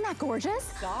there. Isn't that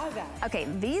gorgeous? Saw that. Okay,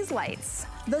 these lights,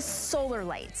 the solar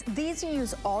lights, these you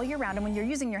use all year round. And when you're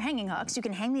using your hanging hooks, you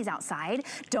can hang these outside.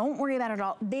 Don't worry about it at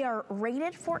all. They are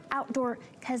rated for outdoor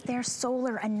because they're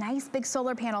solar, a nice big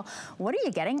solar panel. What are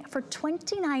you getting for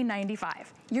 $29.95?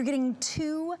 You're getting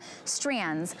 2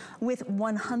 strands with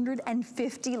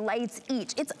 150 lights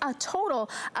each. It's a total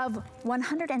of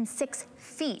 106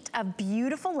 feet of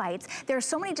beautiful lights. There are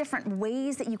so many different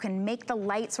ways that you can make the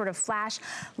light sort of flash.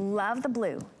 Love the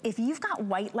blue. If you've got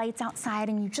white lights outside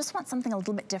and you just want something a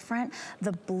little bit different,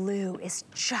 the blue is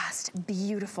just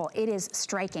beautiful. It is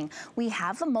striking. We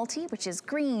have the multi, which is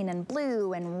green and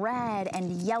blue and red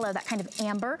and yellow, that kind of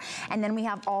amber. And then we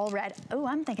have all red. Oh,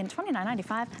 I'm thinking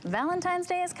 $29.95. Valentine's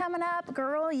Day is coming up.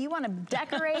 Girl, you want to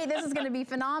decorate? This is going to be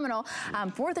phenomenal.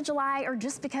 4th of July, or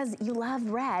just because you love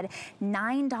red,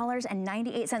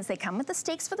 $9.98. They come with the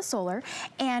stakes for the solar,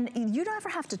 and you don't ever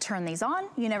have to turn these on.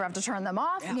 You never have to turn them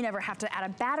off. You never have to add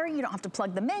a battery. You don't have to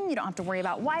plug them in. You don't have to worry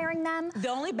about wiring them. The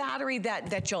only battery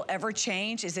that you'll ever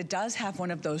change is it does have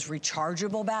one of those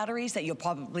rechargeable batteries that you'll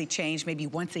probably change maybe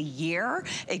once a year,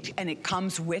 and it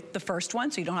comes with the first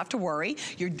one, so you don't have to worry.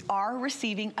 You are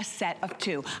receiving a set of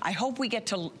 2. I hope we get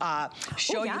to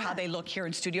show you how they look here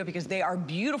in studio, because they are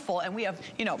beautiful, and we have,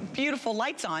 you know, beautiful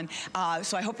lights on.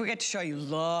 So I hope we get to show you.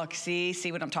 Look,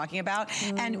 see what I'm talking about?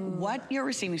 And what you're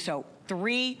receiving, so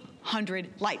 300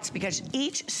 lights, because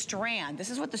each strand, this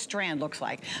is what the strand looks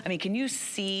like. I mean, can you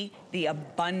see the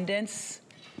abundance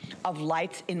of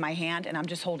lights in my hand? And I'm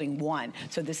just holding one.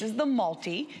 So this is the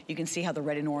multi. You can see how the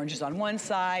red and orange is on one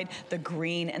side, the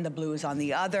green and the blue is on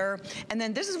the other. And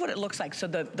then this is what it looks like. So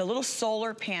the little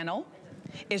solar panel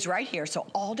is right here. So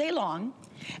all day long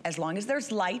as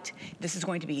there's light, this is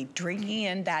going to be drinking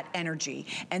in that energy.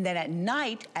 And then at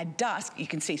night, at dusk, you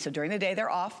can see, so during the day they're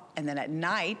off, and then at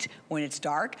night, when it's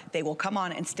dark, they will come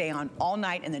on and stay on all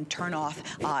night and then turn off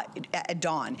at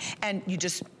dawn. And you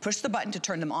just push the button to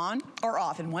turn them on or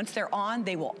off, and once they're on,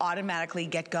 they will automatically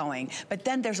get going. But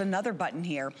then there's another button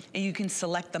here, and you can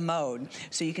select the mode.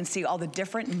 So you can see all the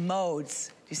different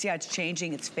modes. You see how it's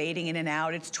changing, it's fading in and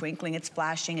out, it's twinkling, it's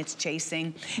flashing, it's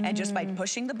chasing. And just by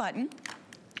pushing the button,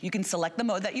 you can select the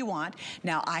mode that you want.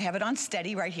 Now, I have it on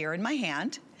steady right here in my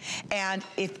hand. And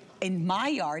if in my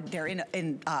yard, they're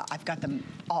I've got them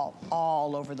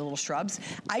all over the little shrubs.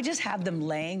 I just have them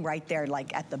laying right there,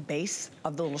 like at the base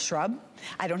of the little shrub.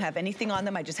 I don't have anything on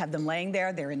them. I just have them laying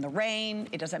there. They're in the rain.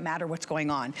 It doesn't matter what's going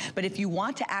on. But if you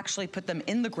want to actually put them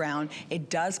in the ground,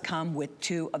 it does come with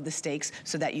 2 of the stakes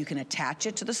so that you can attach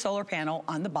it to the solar panel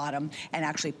on the bottom and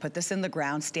actually put this in the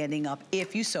ground standing up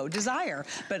if you so desire.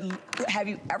 But have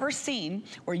you ever seen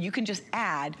where you can just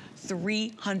add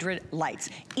 300 lights?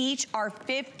 Each are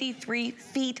 53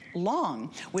 feet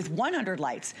long with 100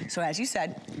 lights. So as you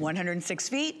said, 106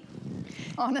 feet.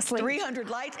 Honestly. 300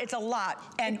 lights, it's a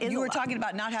lot. And you were talking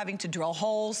about not having to drill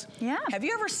holes. Yeah. Have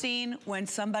you ever seen when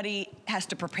somebody has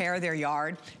to prepare their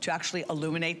yard to actually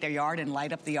illuminate their yard and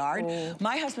light up the yard? Oh.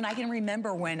 My husband, I can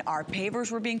remember when our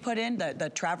pavers were being put in,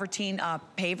 the travertine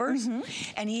pavers,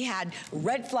 and he had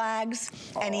red flags,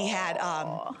 and he had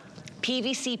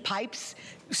PVC pipes,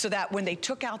 so that when they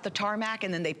took out the tarmac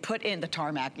and then they put in the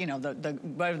tarmac, you know,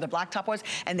 whatever the blacktop was,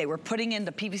 and they were putting in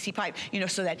the PVC pipe, you know,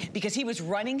 so that, because he was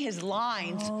running his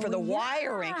lines for the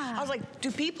wiring. I was like,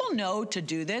 do people know to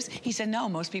do this? He said, no,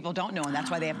 most people don't know, and that's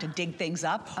why they have to dig things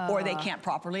up or they can't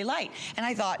properly light. And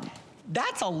I thought,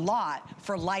 that's a lot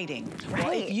for lighting. Right.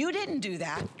 Well, if you didn't do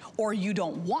that, or you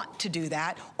don't want to do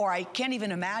that, or I can't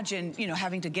even imagine, you know,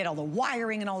 having to get all the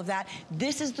wiring and all of that,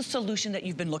 this is the solution that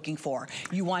you've been looking for.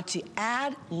 You want to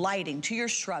add lighting to your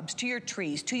shrubs, to your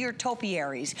trees, to your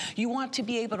topiaries. You want to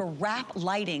be able to wrap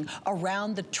lighting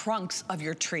around the trunks of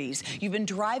your trees. You've been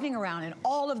driving around in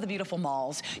all of the beautiful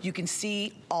malls. You can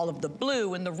see all of the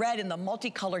blue and the red and the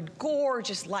multicolored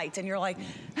gorgeous lights, and you're like,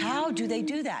 how do they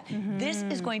do that? This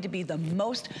is going to be the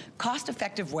most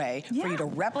cost-effective way for you to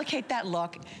replicate that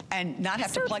look and not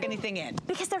have to plug anything in.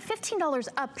 Because they're $15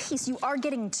 a piece. You are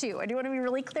getting 2. I do want to be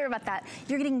really clear about that.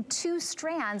 You're getting 2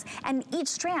 strands, and each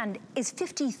strand is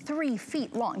 53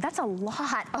 feet long. That's a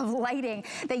lot of lighting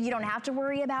that you don't have to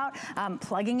worry about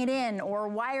plugging it in or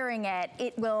wiring it.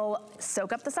 It will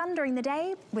soak up the sun during the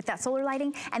day with that solar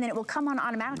lighting, and then it will come on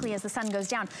automatically as the sun goes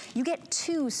down. You get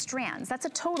 2 strands. That's a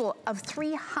total of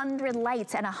 300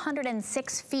 lights and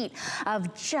 106 feet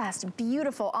of just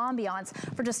beautiful ambiance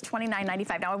for just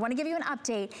 $29.95. Now I want to give you an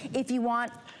update. If you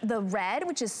want the red,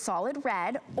 which is solid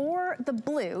red, or the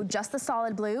blue, just the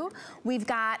solid blue, we've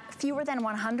got fewer than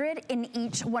 100 in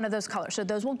each one of those colors. So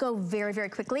those will go very, very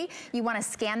quickly. You want to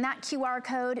scan that QR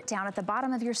code down at the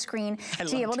bottom of your screen to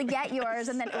be able to get yours.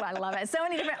 And then, oh, I love it. So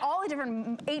many different, all the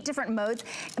different, 8 different modes.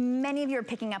 Many of you are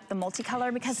picking up the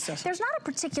multicolor because there's not a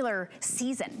particular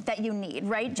season that you need,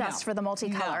 right? Just for the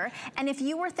multicolor. No. And if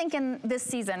you were thinking this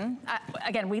season,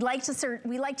 again, we like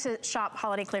to shop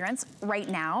holiday clearance right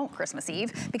now, Christmas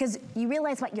Eve, because you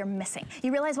realize what you're missing.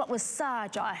 You realize what was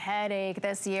such a headache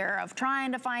this year of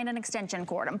trying to find an extension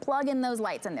cord and plug in those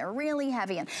lights, and they're really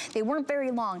heavy and they weren't very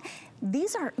long.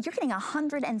 These are, you're getting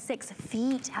 106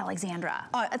 feet, Alexandra.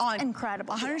 That's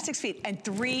incredible. 106 feet and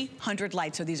 300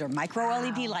 lights. So these are micro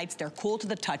LED lights. They're cool to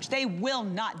the touch. They will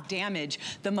not damage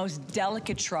the most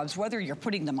delicate shrubs, whether you're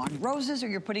putting them on roses or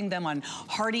you're putting them on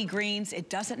hardy greens. It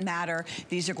doesn't matter.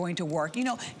 These are going to work. You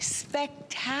know,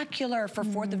 spectacular for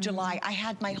 4th of July. I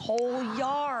had my whole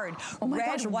yard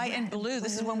red, white, and blue.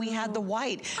 This is when we had the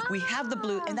white. We have the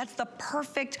blue, and that's the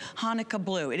perfect Hanukkah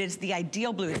blue. It is the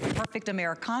ideal blue. It's the perfect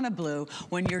Americana blue. blue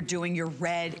when you're doing your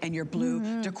red and your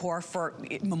blue decor for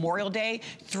Memorial Day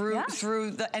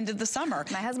through the end of the summer.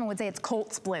 My husband would say it's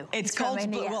Colts blue. It's Colts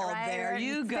blue. Well, right? there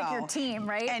you go. Pick your team,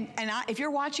 right? And if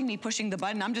you're watching me pushing the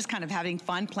button, I'm just kind of having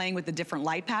fun playing with the different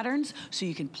light patterns. So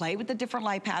you can play with the different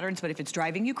light patterns, but if it's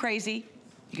driving you crazy,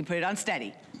 you can put it on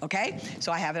steady, okay?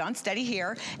 So I have it on steady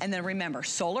here. And then remember,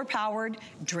 solar powered,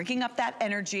 drinking up that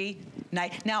energy.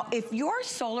 Now, if your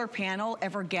solar panel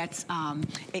ever gets,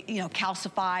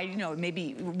 calcified,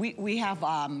 maybe we have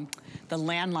the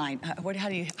landline. How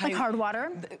do you? Hard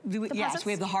water? Yes,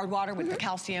 we have the hard water with the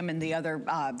calcium and the other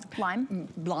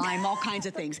lime, all kinds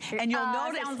of things. And you'll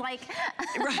notice. Sounds like.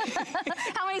 Right.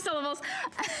 How many syllables?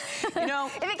 If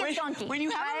it gets gunky. When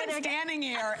you haven't been standing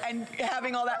here and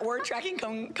having all that word tracking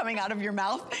coming out of your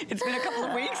mouth, it's been a couple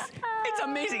of weeks. It's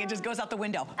amazing. It just goes out the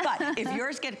window. But if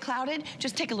yours get clouded,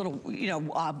 just take a little,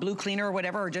 blue cleaner or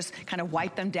whatever, or just kind of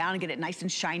wipe them down and get it nice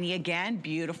and shiny again.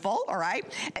 Beautiful. All right.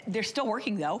 They're still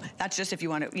working though. That's just if you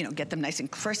want to, get them nice and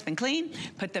crisp and clean.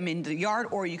 Put them in the yard,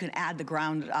 or you can add the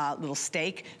ground little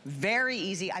stake. Very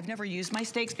easy. I've never used my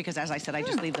stakes because, as I said, I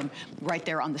just leave them right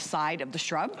there on the side of the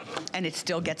shrub, and it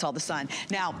still gets all the sun.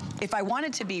 Now, if I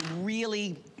wanted to be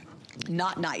really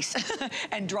not nice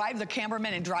and drive the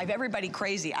cameraman and drive everybody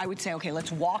crazy, I would say, okay,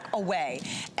 let's walk away.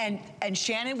 And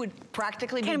Shannon would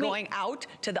practically be going out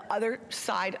to the other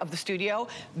side of the studio,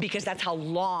 because that's how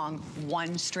long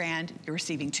one strand you're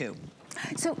receiving two.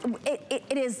 So it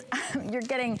is, you're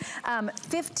getting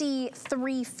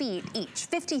 53 feet each.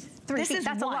 53 feet,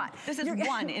 that's a lot. This is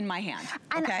one in my hand,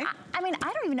 okay? I mean,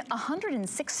 I don't even,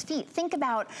 106 feet. Think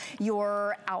about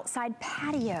your outside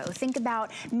patio. Think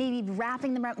about maybe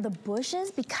wrapping them around the bushes.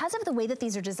 Because of the way that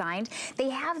these are designed, they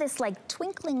have this like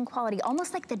twinkling quality,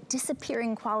 almost like the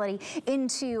disappearing quality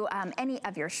into any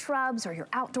of your shrubs or your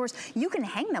outdoors. You can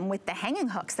hang them with the hanging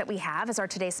hooks that we have as our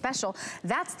today's special.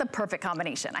 That's the perfect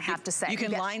combination, I have to say. You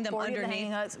can line them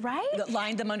underneath, right?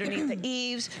 Line them underneath the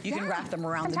eaves. You can wrap them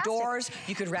around the doors.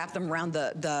 You could wrap them around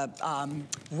the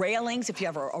railings if you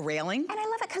have a railing. And I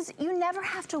love it because you never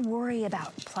have to worry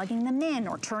about plugging them in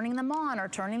or turning them on or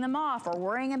turning them off or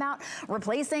worrying about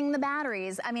replacing the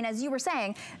batteries. I mean, as you were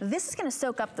saying, this is going to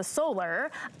soak up the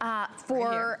solar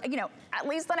for, at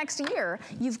least the next year.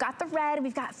 You've got the red.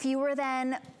 We've got fewer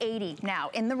than 80 now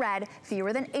in the red,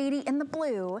 fewer than 80 in the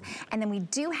blue. And then we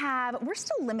do have, we're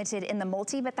still limited in the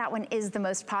multi, but that one is the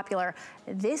most popular.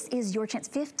 This is your chance,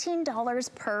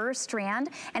 $15 per strand.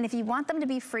 And if you want them to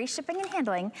be free shipping and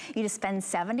handling, you just spend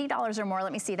 $70 or more.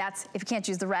 Let me see, that's if you can't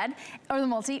choose the red or the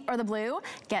multi or the blue,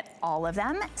 get all of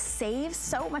them. Save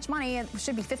so much money. It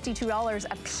should be $52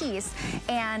 a piece.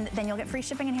 And then you'll get free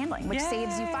shipping and handling, which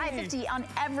saves you $5.50 on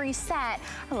every set. I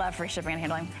love free shipping and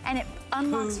handling. And it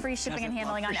unlocks free shipping and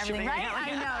handling on everything, right?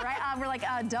 I know, right? We're like,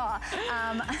 duh. Right?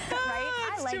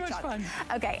 I like too much fun.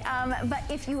 Okay, but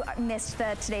if you missed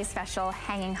the today's special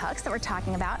hanging hooks that we're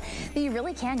talking about, that you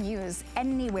really can use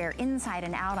anywhere, inside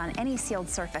and out, on any sealed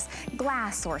surface,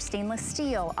 glass or stainless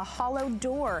steel, a hollow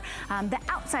door, the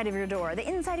outside of your door, the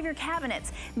inside of your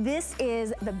cabinets. This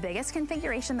is the biggest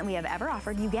configuration that we have ever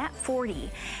offered. You get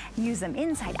 40. Use them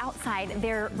inside, outside.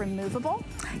 They're removable.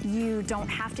 You don't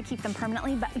have to keep them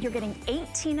permanently, but you're getting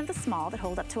 18 of the small that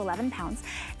hold up to 11 pounds,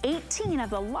 18 of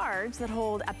the large that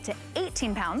hold up to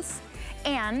 18 pounds,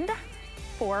 and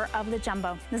 4 of the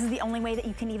jumbo. This is the only way that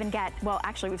you can even get, well,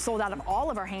 actually, we've sold out of all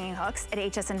of our hanging hooks at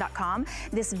hsn.com.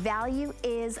 This value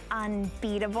is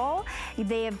unbeatable.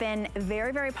 They have been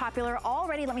very, very popular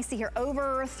already. Let me see here,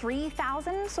 over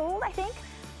 3,000 sold, I think.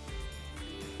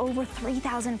 Over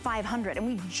 3,500, and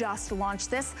we just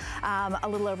launched this a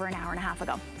little over an hour and a half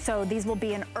ago. So these will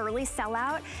be an early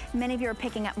sellout. Many of you are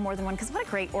picking up more than one, because what a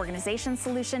great organization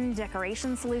solution,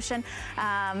 decoration solution,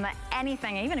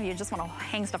 anything, even if you just want to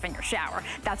hang stuff in your shower,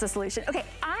 that's a solution. Okay,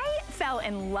 I fell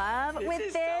in love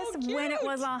with this when it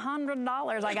was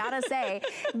 $100, I gotta say.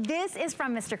 This is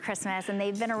from Mr. Christmas, and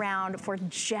they've been around for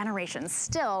generations,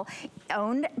 still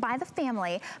owned by the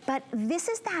family, but this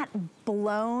is that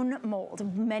blown mold.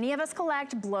 Many of us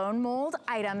collect blown mold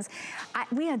items.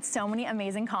 We had so many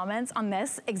amazing comments on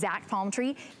this exact palm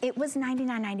tree. It was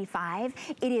 $99.95.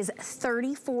 It is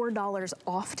 $34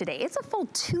 off today. It's a full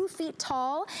 2 feet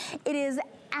tall. It is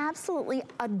absolutely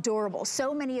adorable.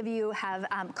 So many of you have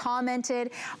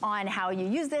commented on how you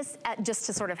use this just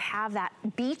to sort of have that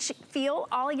beach feel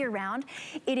all year round.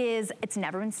 It's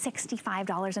never been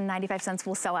 $65.95.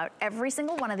 We'll sell out every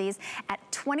single one of these at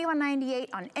 $21.98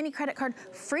 on any credit card.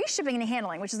 Free shipping and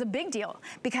handling, which is a big deal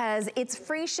because it's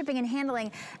free shipping and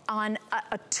handling on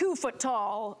a 2 foot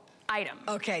tall item.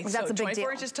 Okay, that's so a big 24 deal.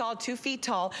 inches tall, 2 feet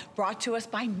tall, brought to us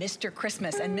by Mr.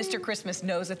 Christmas. And Mr. Christmas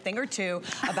knows a thing or two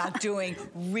about doing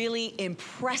really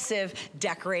impressive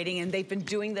decorating, and they've been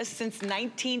doing this since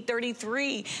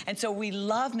 1933. And so we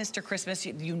love Mr. Christmas.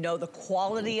 You know the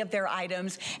quality of their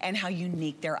items and how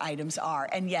unique their items are.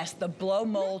 And yes, the blow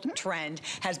mold trend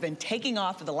has been taking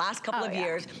off for the last couple of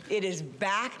years. It is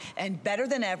back and better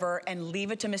than ever, and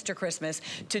leave it to Mr. Christmas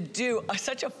to do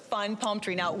such a fun palm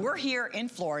tree. Now, we're here in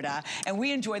Florida and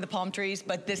we enjoy the palm trees,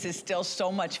 but this is still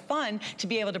so much fun to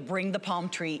be able to bring the palm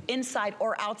tree inside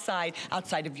or outside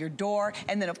of your door,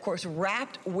 and then of course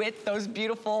wrapped with those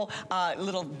beautiful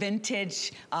little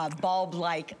vintage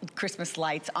bulb-like Christmas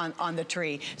lights on the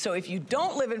tree. So if you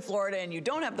don't live in Florida and you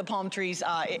don't have the palm trees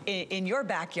in your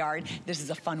backyard, this is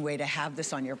a fun way to have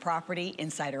this on your property,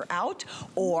 inside or out.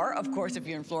 Or of course, if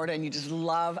you're in Florida and you just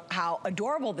love how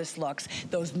adorable this looks,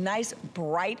 those nice,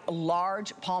 bright,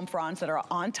 large palm fronds that are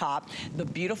on top, the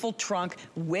beautiful trunk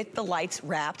with the lights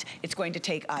wrapped. It's going to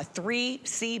take 3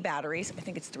 C batteries. I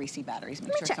think it's 3 C batteries.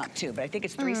 Make sure it's not 2, but I think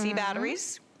it's 3 C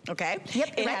batteries. Okay.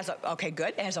 Yep. It has a, okay,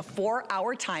 good. It has a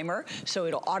 4-hour timer, so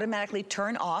it'll automatically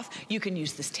turn off. You can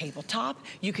use this tabletop.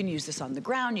 You can use this on the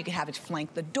ground. You can have it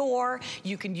flank the door.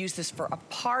 You can use this for a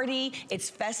party. It's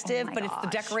festive, but it's the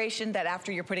decoration that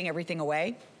after you're putting everything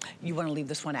away, you want to leave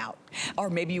this one out. Or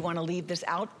maybe you want to leave this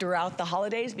out throughout the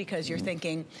holidays because you're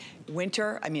thinking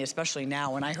winter, I mean, especially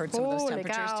now when I heard some of those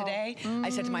temperatures today, I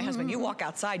said to my husband, you walk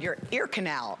outside, your ear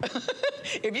canal.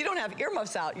 If you don't have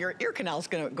earmuffs out, your ear canal is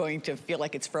going to feel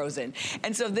like it's frozen.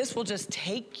 And so this will just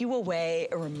take you away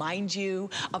and remind you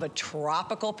of a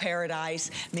tropical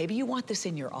paradise. Maybe you want this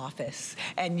in your office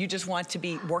and you just want to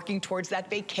be working towards that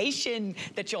vacation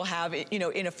that you'll have, you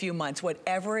know, in a few months.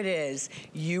 Whatever it is,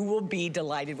 you will be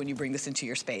delighted when you bring this into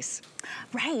your space.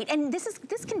 Right, and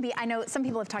this can be, I know some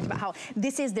people have talked about how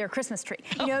this is their Christmas tree.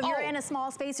 You know, if you're in a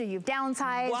small space or you've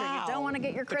downsized or you don't want to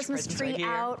get your Christmas tree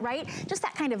out, right? Just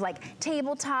that kind of like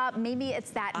tabletop, maybe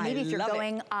it's that, maybe if you're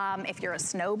going, if you're a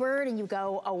snowbird and you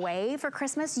go away for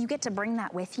Christmas, you get to bring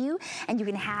that with you and you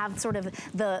can have sort of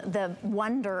the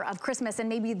wonder of Christmas and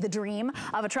maybe the dream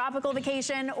of a tropical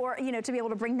vacation, or, you know, to be able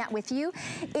to bring that with you.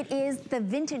 It is the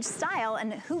vintage style,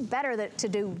 and who better to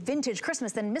do vintage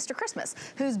Christmas than Mr. Christmas,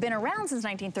 who's been around since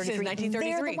 1933. Since 1933.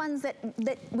 They're the ones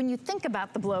that when you think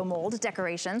about the blow mold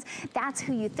decorations, that's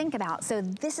who you think about. So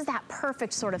this is that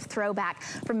perfect sort of throwback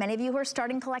for many of you who are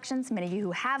starting collections, many of you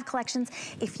who have collections.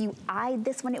 If you eyed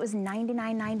this when it was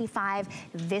 $99.95,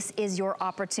 this is your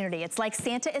opportunity. It's like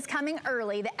Santa is coming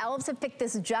early. The elves have picked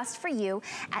this just for you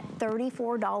at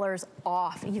 $34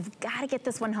 off. You've got to get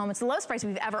this one home. It's the lowest price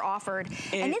we've ever offered.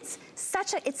 And it's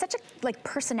such a like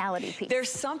personality piece. There's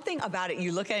something about it.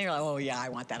 You look at it and you're like, oh yeah, I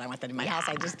want that in my house.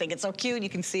 I just think it's so cute. You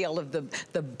can see all of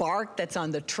the bark that's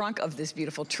on the trunk of this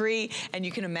beautiful tree, and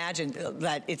you can imagine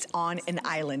that it's on an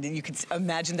island, and you can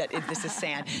imagine that this is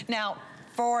sand. Now,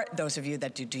 for those of you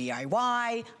that do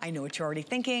DIY, I know what you're already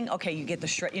thinking. Okay, you get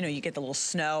the you get the little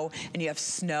snow, and you have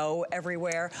snow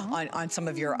everywhere on some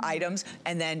of your items.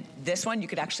 And then this one, you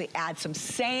could actually add some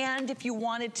sand if you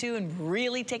wanted to, and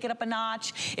really take it up a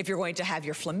notch. If you're going to have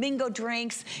your flamingo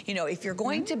drinks, you know, if you're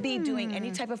going to be doing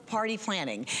any type of party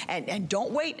planning, and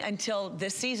don't wait until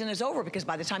this season is over, because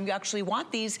by the time you actually want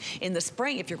these in the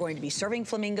spring, if you're going to be serving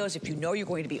flamingos, if you know you're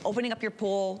going to be opening up your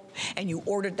pool, and you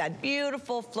ordered that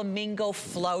beautiful flamingo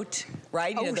float,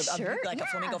 right? You know, like a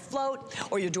flamingo float,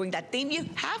 or you're doing that theme, you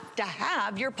have to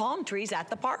have your palm trees at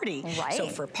the party. Right. So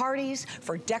for parties,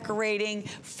 for decorating,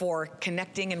 for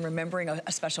connecting and remembering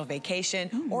a special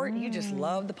vacation, or you just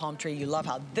love the palm tree, you love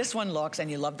how this one looks,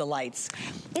 and you love the lights.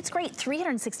 It's great,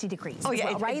 360 degrees as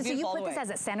well, right? So you put this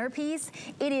as a centerpiece.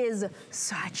 It is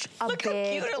such a Look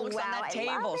big, how cute it looks on that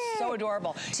table. So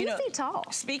adorable. 2 feet tall.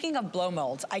 Speaking of blow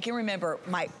molds, I can remember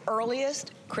my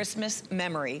earliest Christmas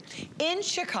memory in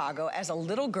Chicago as a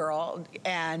little girl,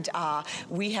 and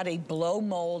we had a blow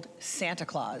mold Santa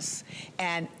Claus.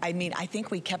 And I mean, I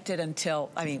think we kept it until,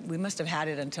 I mean, we must have had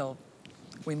it until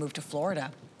we moved to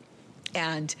Florida.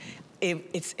 And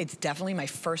it's definitely my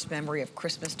first memory of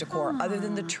Christmas decor, other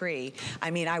than the tree.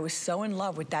 I mean, I was so in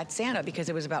love with that Santa because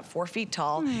it was about 4 feet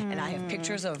tall, and I have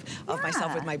pictures of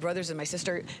myself with my brothers and my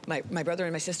sister, my brother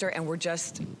and my sister, and we're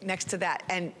just next to that.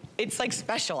 And it's like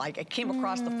special. I came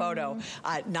across the photo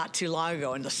not too long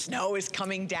ago, and the snow is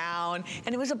coming down,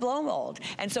 and it was a blow mold.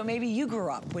 And so maybe you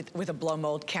grew up with a blow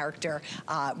mold character,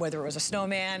 whether it was a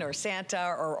snowman or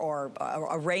Santa or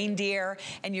a reindeer,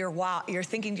 and you're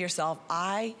thinking to yourself,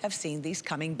 I have seen seen these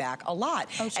coming back a lot.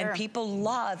 Oh, sure. And people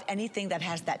love anything that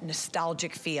has that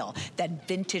nostalgic feel, that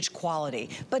vintage quality,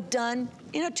 but done,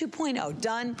 you know, 2.0,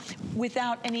 done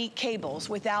without any cables,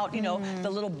 without, you know, the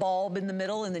little bulb in the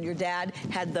middle, and then your dad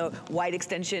had the white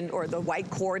extension or the white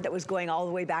cord that was going all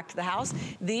the way back to the house.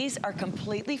 These are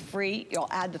completely free. You'll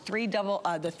add the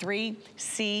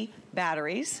 3C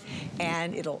batteries,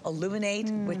 and it'll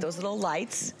illuminate with those little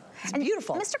lights. It's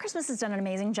beautiful. Mr. Christmas has done an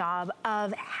amazing job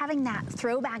of having that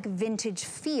throwback vintage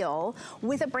feel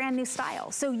with a brand new style.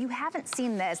 So you haven't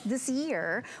seen this. This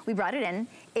year, we brought it in.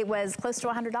 It was close to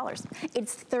 $100.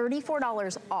 It's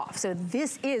 $34 off. So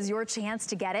this is your chance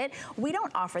to get it. We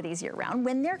don't offer these year round.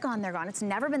 When they're gone, they're gone. It's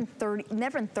never been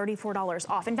 $34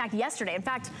 off. In fact, yesterday,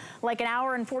 like an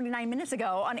hour and 49 minutes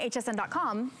ago on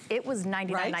hsn.com, it was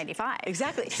 $99.95. Right?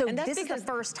 Exactly. So this is the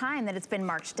first time that it's been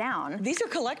marked down. These are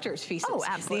collector's pieces. Oh,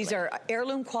 absolutely. These are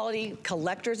heirloom quality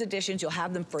collector's editions. You'll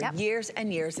have them for years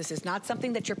and years. This is not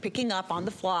something that you're picking up on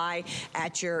the fly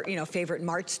at your, you know, favorite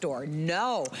Mart store.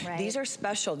 No, these are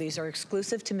special. These are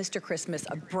exclusive to Mr. Christmas,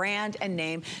 a brand and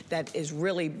name that is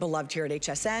really beloved here at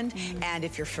HSN. And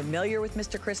if you're familiar with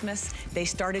Mr. Christmas, they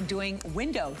started doing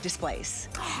window displays.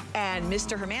 And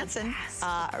Mr. Hermanson,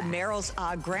 Meryl's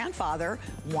grandfather,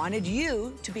 wanted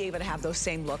you to be able to have those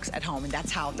same looks at home. And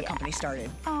that's how the company started.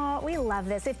 Oh, we love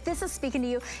this. If this is speaking to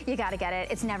you, you gotta get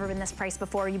it. It's never been this price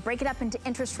before. You break it up into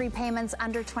interest-free payments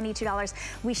under $22.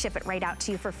 We ship it right out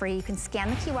to you for free. You can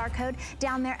scan the QR code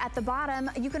down there at the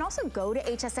bottom. You can also go to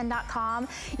hsn.com.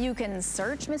 You can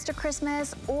search Mr.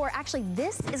 Christmas, or actually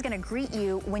this is gonna greet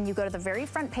you when you go to the very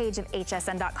front page of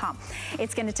hsn.com.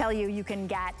 It's gonna tell you you can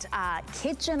get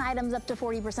kitchen items up to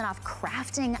 40% off,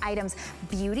 crafting items,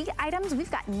 beauty items. We've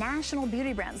got national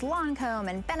beauty brands, Lancome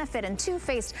and Benefit and Too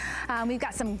Faced. We've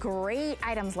got some great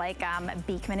items like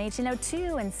Beekman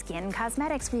H&O2 and skin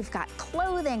cosmetics. We've got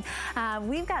clothing.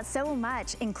 We've got so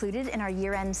much included in our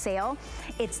year-end sale.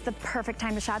 It's the perfect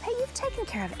time to shop. Hey, you've taken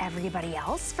care of everybody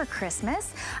else for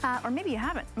Christmas, or maybe you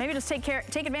haven't. Maybe just take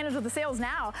advantage of the sales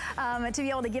now to be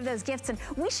able to give those gifts. And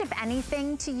we ship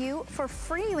anything to you for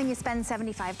free when you spend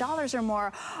 $75 or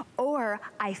more. Or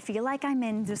I feel like I'm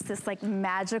in just this like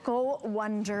magical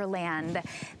wonderland.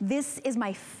 This is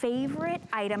my favorite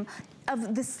item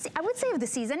of this, I would say of the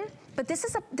season, but this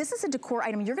is a decor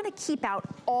item you're gonna keep out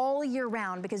all year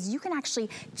round because you can actually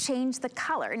change the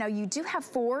color. Now you do have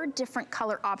 4 different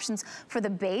color options for the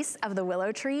base of the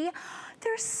willow tree.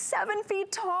 They're 7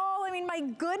 feet tall. I mean, my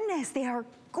goodness, they are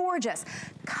gorgeous.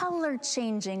 Color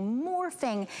changing,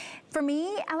 morphing. For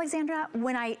me, Alexandra,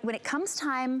 when it comes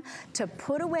time to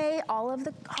put away all of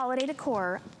the holiday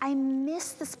decor, I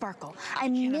miss the sparkle. I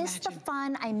miss the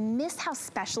fun. I miss how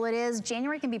special it is.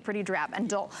 January can be pretty drab and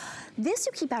dull. This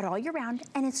you keep out all year round,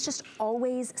 and it's just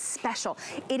always special.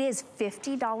 It is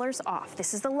 $50 off.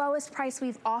 This is the lowest price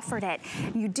we've offered it.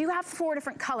 You do have 4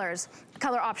 different color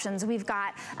options. We've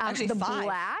got actually the 5.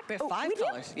 black. We have 5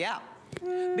 colors. Yeah.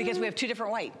 Because we have 2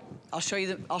 different white. I'll show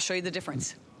you the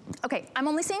difference. Okay, I'm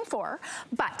only seeing 4,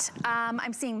 but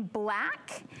I'm seeing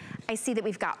black. I see that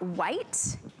we've got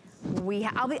white.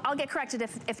 I'll get corrected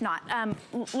if not.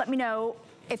 Let me know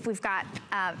if we've got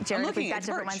Jared, if we've got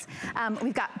different ones.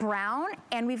 We've got brown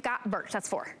and we've got birch. That's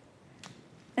 4.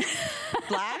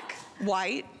 Black,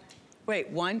 white. Wait,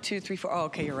 1, 2, 3, 4. Oh,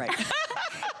 okay, you're right.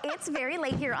 It's very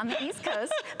late here on the East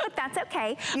Coast, but that's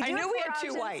okay. I knew we had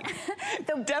 2 white.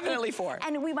 Definitely 4.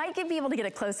 And we might be able to get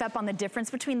a close-up on the difference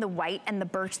between the white and the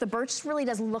birch. The birch really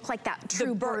does look like that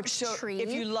true birch tree.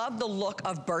 If you love the look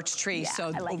of birch tree,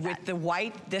 so with the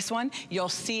white, this one, you'll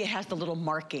see it has the little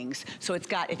markings. So it's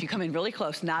got, if you come in really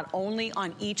close, not only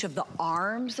on each of the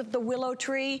arms of the willow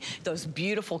tree, those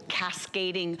beautiful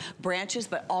cascading branches,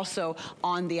 but also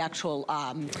on the actual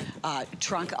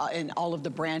trunk and all of the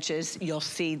branches, you'll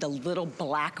see the little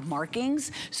black markings.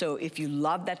 So if you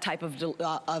love that type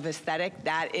of aesthetic,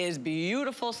 that is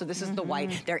beautiful. So this is the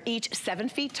white. They're each 7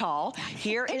 feet tall.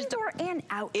 Here is the indoor and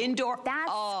outdoor. Indoor.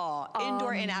 That's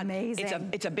indoor and out. Amazing.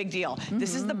 It's a big deal.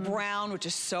 This is the brown, which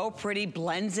is so pretty,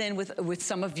 blends in with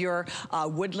some of your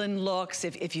woodland looks.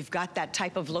 If you've got that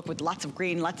type of look with lots of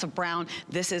green, lots of brown,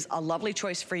 this is a lovely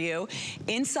choice for you.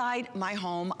 Inside my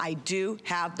home, I do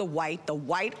have the white. The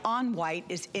white on white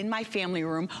is in my family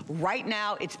room right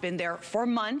now. It's been there for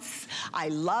months. I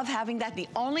love having that. The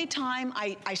only time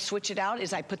I switch it out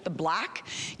is I put the black.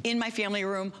 in my family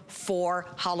room for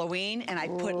Halloween, and I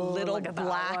put little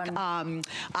black,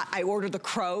 I ordered the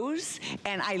crows,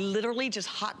 and I literally just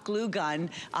hot glue gun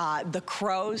the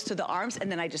crows to the arms,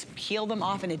 and then I just peel them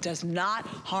off, and it does not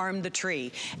harm the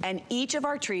tree. And each of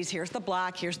our trees, here's the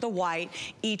black, here's the white,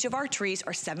 each of our trees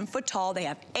are 7 foot tall. They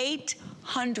have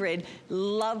 800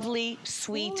 lovely,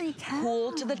 sweet,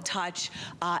 cool to the touch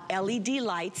LED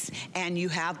lights, and you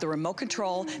have the remote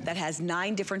control that has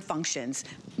 9 different functions.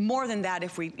 More than that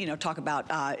if we, talk about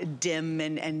dim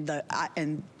and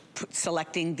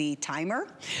selecting the timer.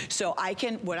 So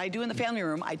what I do in the family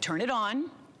room, I turn it on,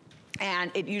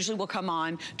 and it usually will come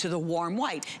on to the warm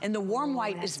white. And the warm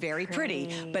white is very pretty,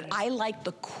 but I like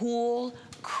the cool,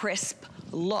 crisp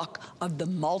look of the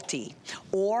multi.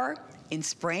 Or in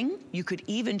spring, you could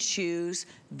even choose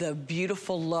the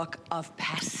beautiful look of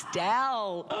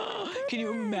pastel. Can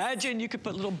you imagine? You could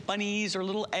put little bunnies or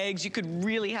little eggs. You could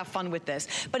really have fun with this.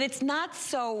 But it's not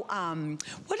so,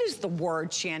 what is the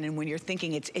word, Shannon, when you're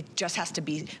thinking it just has to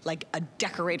be like a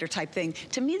decorator type thing?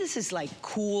 To me, this is like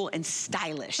cool and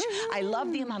stylish. I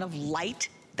love the amount of light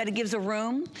that it gives a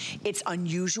room. It's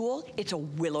unusual. It's a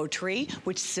willow tree,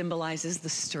 which symbolizes the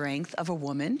strength of a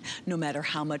woman. No matter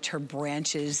how much her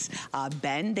branches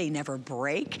bend, they never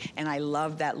break. And I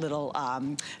love that little,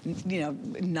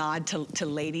 nod to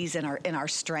ladies in our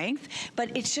strength.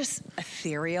 But it's just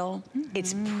ethereal.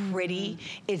 It's pretty.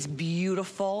 It's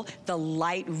beautiful. The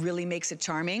light really makes it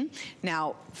charming.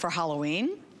 Now, for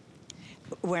Halloween,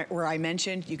 where I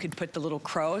mentioned you could put the little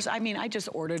crows. I mean, I just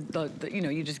ordered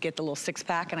you just get the little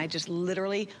 6-pack, and I just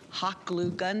literally hot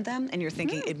glue gunned them, and you're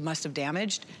thinking it must have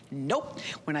damaged. Nope.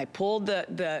 When I pulled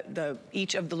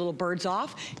each of the little birds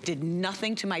off, did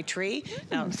nothing to my tree.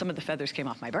 Now, some of the feathers came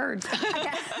off my birds.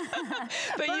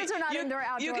 But birds are not indoor,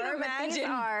 outdoor. You can imagine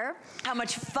how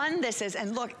much fun this is.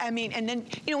 And look, I mean, and then,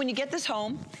 when you get this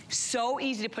home, so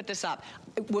easy to put this up.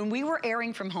 When we were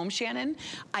airing from home, Shannon,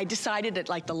 I decided at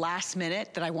like the last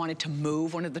minute that I wanted to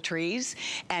move one of the trees,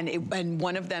 and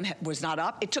one of them was not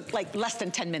up. It took like less than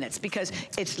 10 minutes because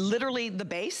it's literally the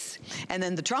base and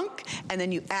then the trunk, and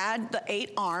then you add the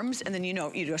 8 arms, and then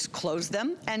you just close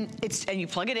them, and you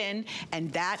plug it in,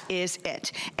 and that is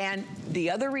it. And the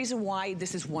other reason why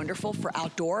this is wonderful for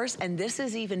outdoors, and this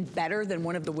is even better than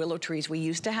one of the willow trees we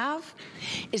used to have,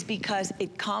 is because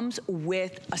it comes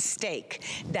with a stake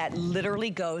that literally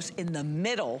goes in the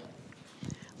middle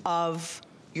of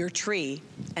your tree,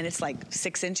 and it's like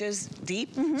 6 inches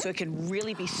deep, so it can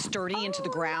really be sturdy into the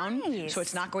ground, so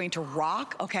it's not going to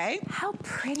rock, okay? How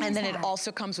pretty And then is that? it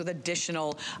also comes with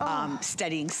additional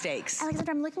steadying stakes.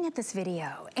 Alexandra, I'm looking at this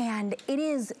video, and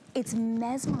it's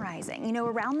mesmerizing.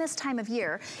 Around this time of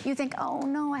year, you think, oh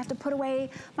no, I have to put away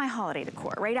my holiday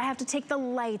decor, right? I have to take the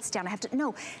lights down.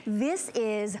 No, this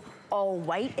is all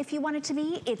white if you want it to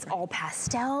be. It's all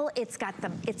pastel. It's got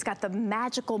the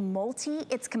magical multi.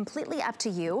 It's completely up to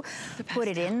you. Put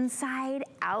it inside,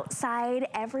 outside.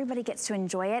 Everybody gets to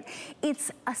enjoy it. It's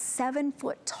a 7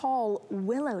 foot tall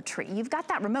willow tree. You've got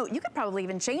that remote. You could probably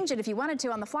even change it if you wanted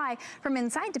to on the fly from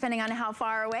inside, depending on how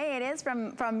far away it is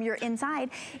from your inside.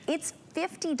 It's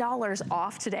 $50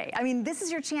 off today. I mean, this is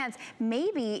your chance.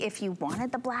 Maybe if you wanted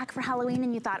the black for Halloween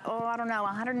and you thought, oh, I don't know,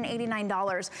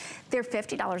 $189, they're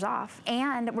 $50 off.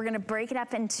 And we're gonna break it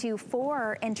up into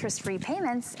 4 interest-free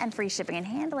payments and free shipping and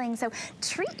handling. So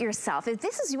treat yourself. If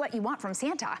this is what you want from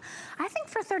Santa, I think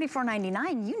for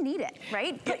 $34.99, you need it,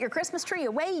 right? Put your Christmas tree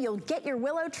away, you'll get your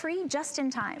willow tree just in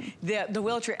time. The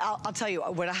willow tree, I'll tell you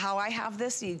how I have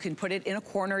this. You can put it in a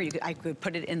corner. I could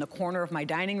put it in the corner of my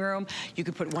dining room. You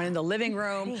could put one in the living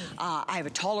room. I have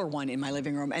a taller one in my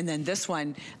living room, and then this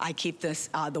one, I keep this,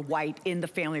 the white, in the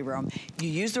family room. You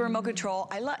use the remote control.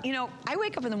 I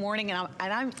wake up in the morning and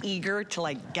I'm eager to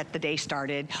like get the day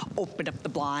started, open up the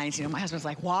blinds. My husband's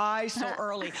like, why so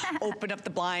early? Open up the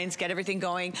blinds, get everything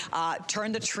going,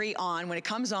 turn the tree on. When it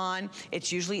comes on,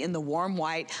 it's usually in the warm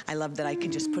white. I love that I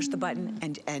can just push the button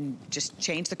and just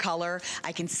change the color.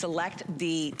 I can select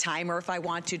the timer if I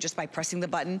want to just by pressing the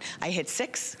button. I hit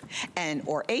 6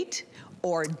 or 8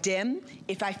 or dim.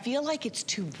 If I feel like it's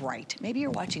too bright, maybe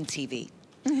you're watching TV,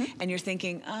 and you're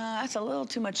thinking, that's a little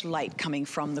too much light coming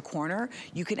from the corner,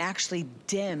 you can actually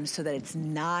dim so that it's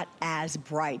not as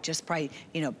bright, just by,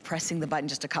 pressing the button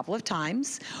just a couple of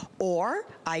times. Or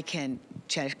I can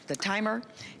check the timer,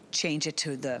 change it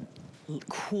to the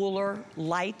cooler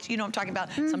light. You know what I'm talking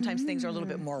about? Sometimes things are a little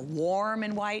bit more warm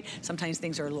and white. Sometimes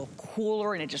things are a little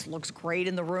cooler and it just looks great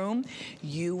in the room.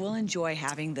 You will enjoy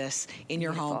having this in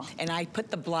your home. And I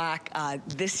put the black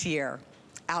this year.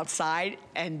 outside,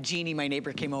 and Jeannie, my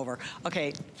neighbor, came over.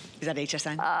 Okay, is that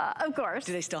HSN? Of course.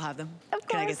 Do they still have them? Of course.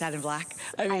 Can I get that in black?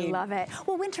 I love it.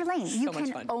 Well, Winter Lane, you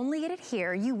can fun. only get it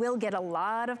here. You will get a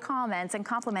lot of comments and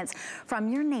compliments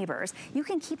from your neighbors. You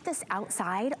can keep this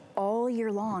outside all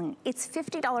year long. It's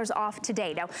 $50 off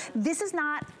today. Now, this is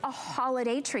not a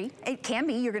holiday tree. It can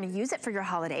be, you're gonna use it for your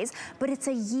holidays, but it's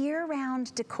a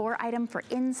year-round decor item for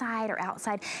inside or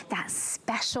outside, that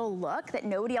special look that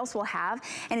nobody else will have,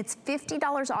 and it's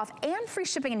 $50 off and free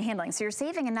shipping and handling. So you're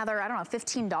saving another, I don't know,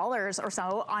 $15 or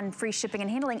so on free shipping and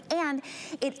handling, and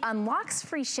it unlocks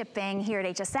free shipping here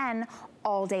at HSN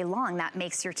all day long. That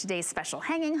makes your today's special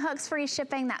hanging hooks free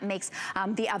shipping. That makes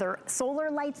the other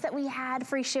solar lights that we had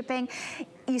free shipping.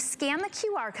 You scan the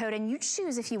QR code and you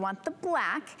choose if you want the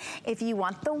black, if you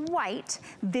want the white.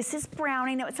 This is brown.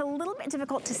 I know it's a little bit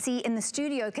difficult to see in the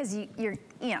studio because you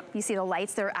see the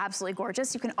lights. They're absolutely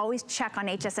gorgeous. You can always check on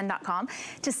hsn.com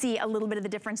to see a little bit of the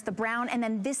difference. The brown, and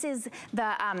then this is the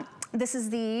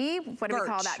what do we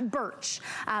call that? Birch.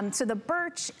 So the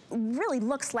birch really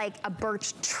looks like a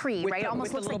birch tree, right?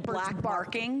 Almost looks like birch black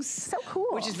markings. So cool.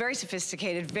 Which is very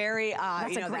sophisticated, very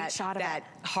That's a great shot of that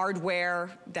hardware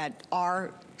that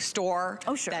our store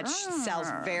that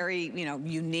sells very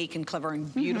unique and clever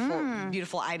and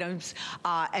beautiful items,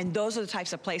 and those are the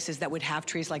types of places that would have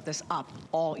trees like this up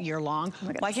all year long.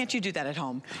 Why can't you do that at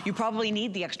home? You probably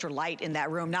need the extra light in that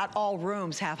room. Not all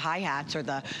rooms have hi-hats or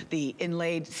the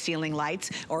inlaid ceiling lights,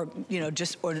 or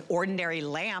just an ordinary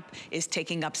lamp is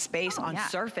taking up space on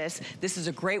surface. This is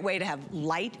a great way to have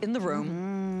light in the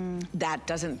room that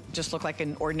doesn't just look like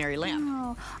an ordinary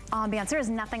lamp. Ambiance, there is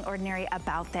nothing ordinary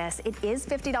about this. It is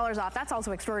 $50 off. That's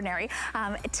also extraordinary.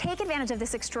 Take advantage of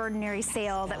this extraordinary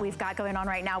sale that we've got going on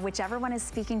right now. Whichever one is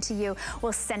speaking to you,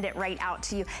 we'll send it right out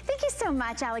to you. Thank you so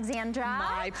much, Alexandra.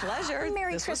 My pleasure.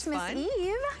 Merry Christmas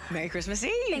Eve. Merry Christmas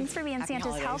Eve. Thanks for being Happy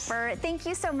Santa's holidays. helper. Thank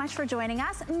you so much for joining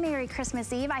us. Merry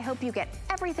Christmas Eve. I hope you get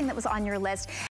everything that was on your list.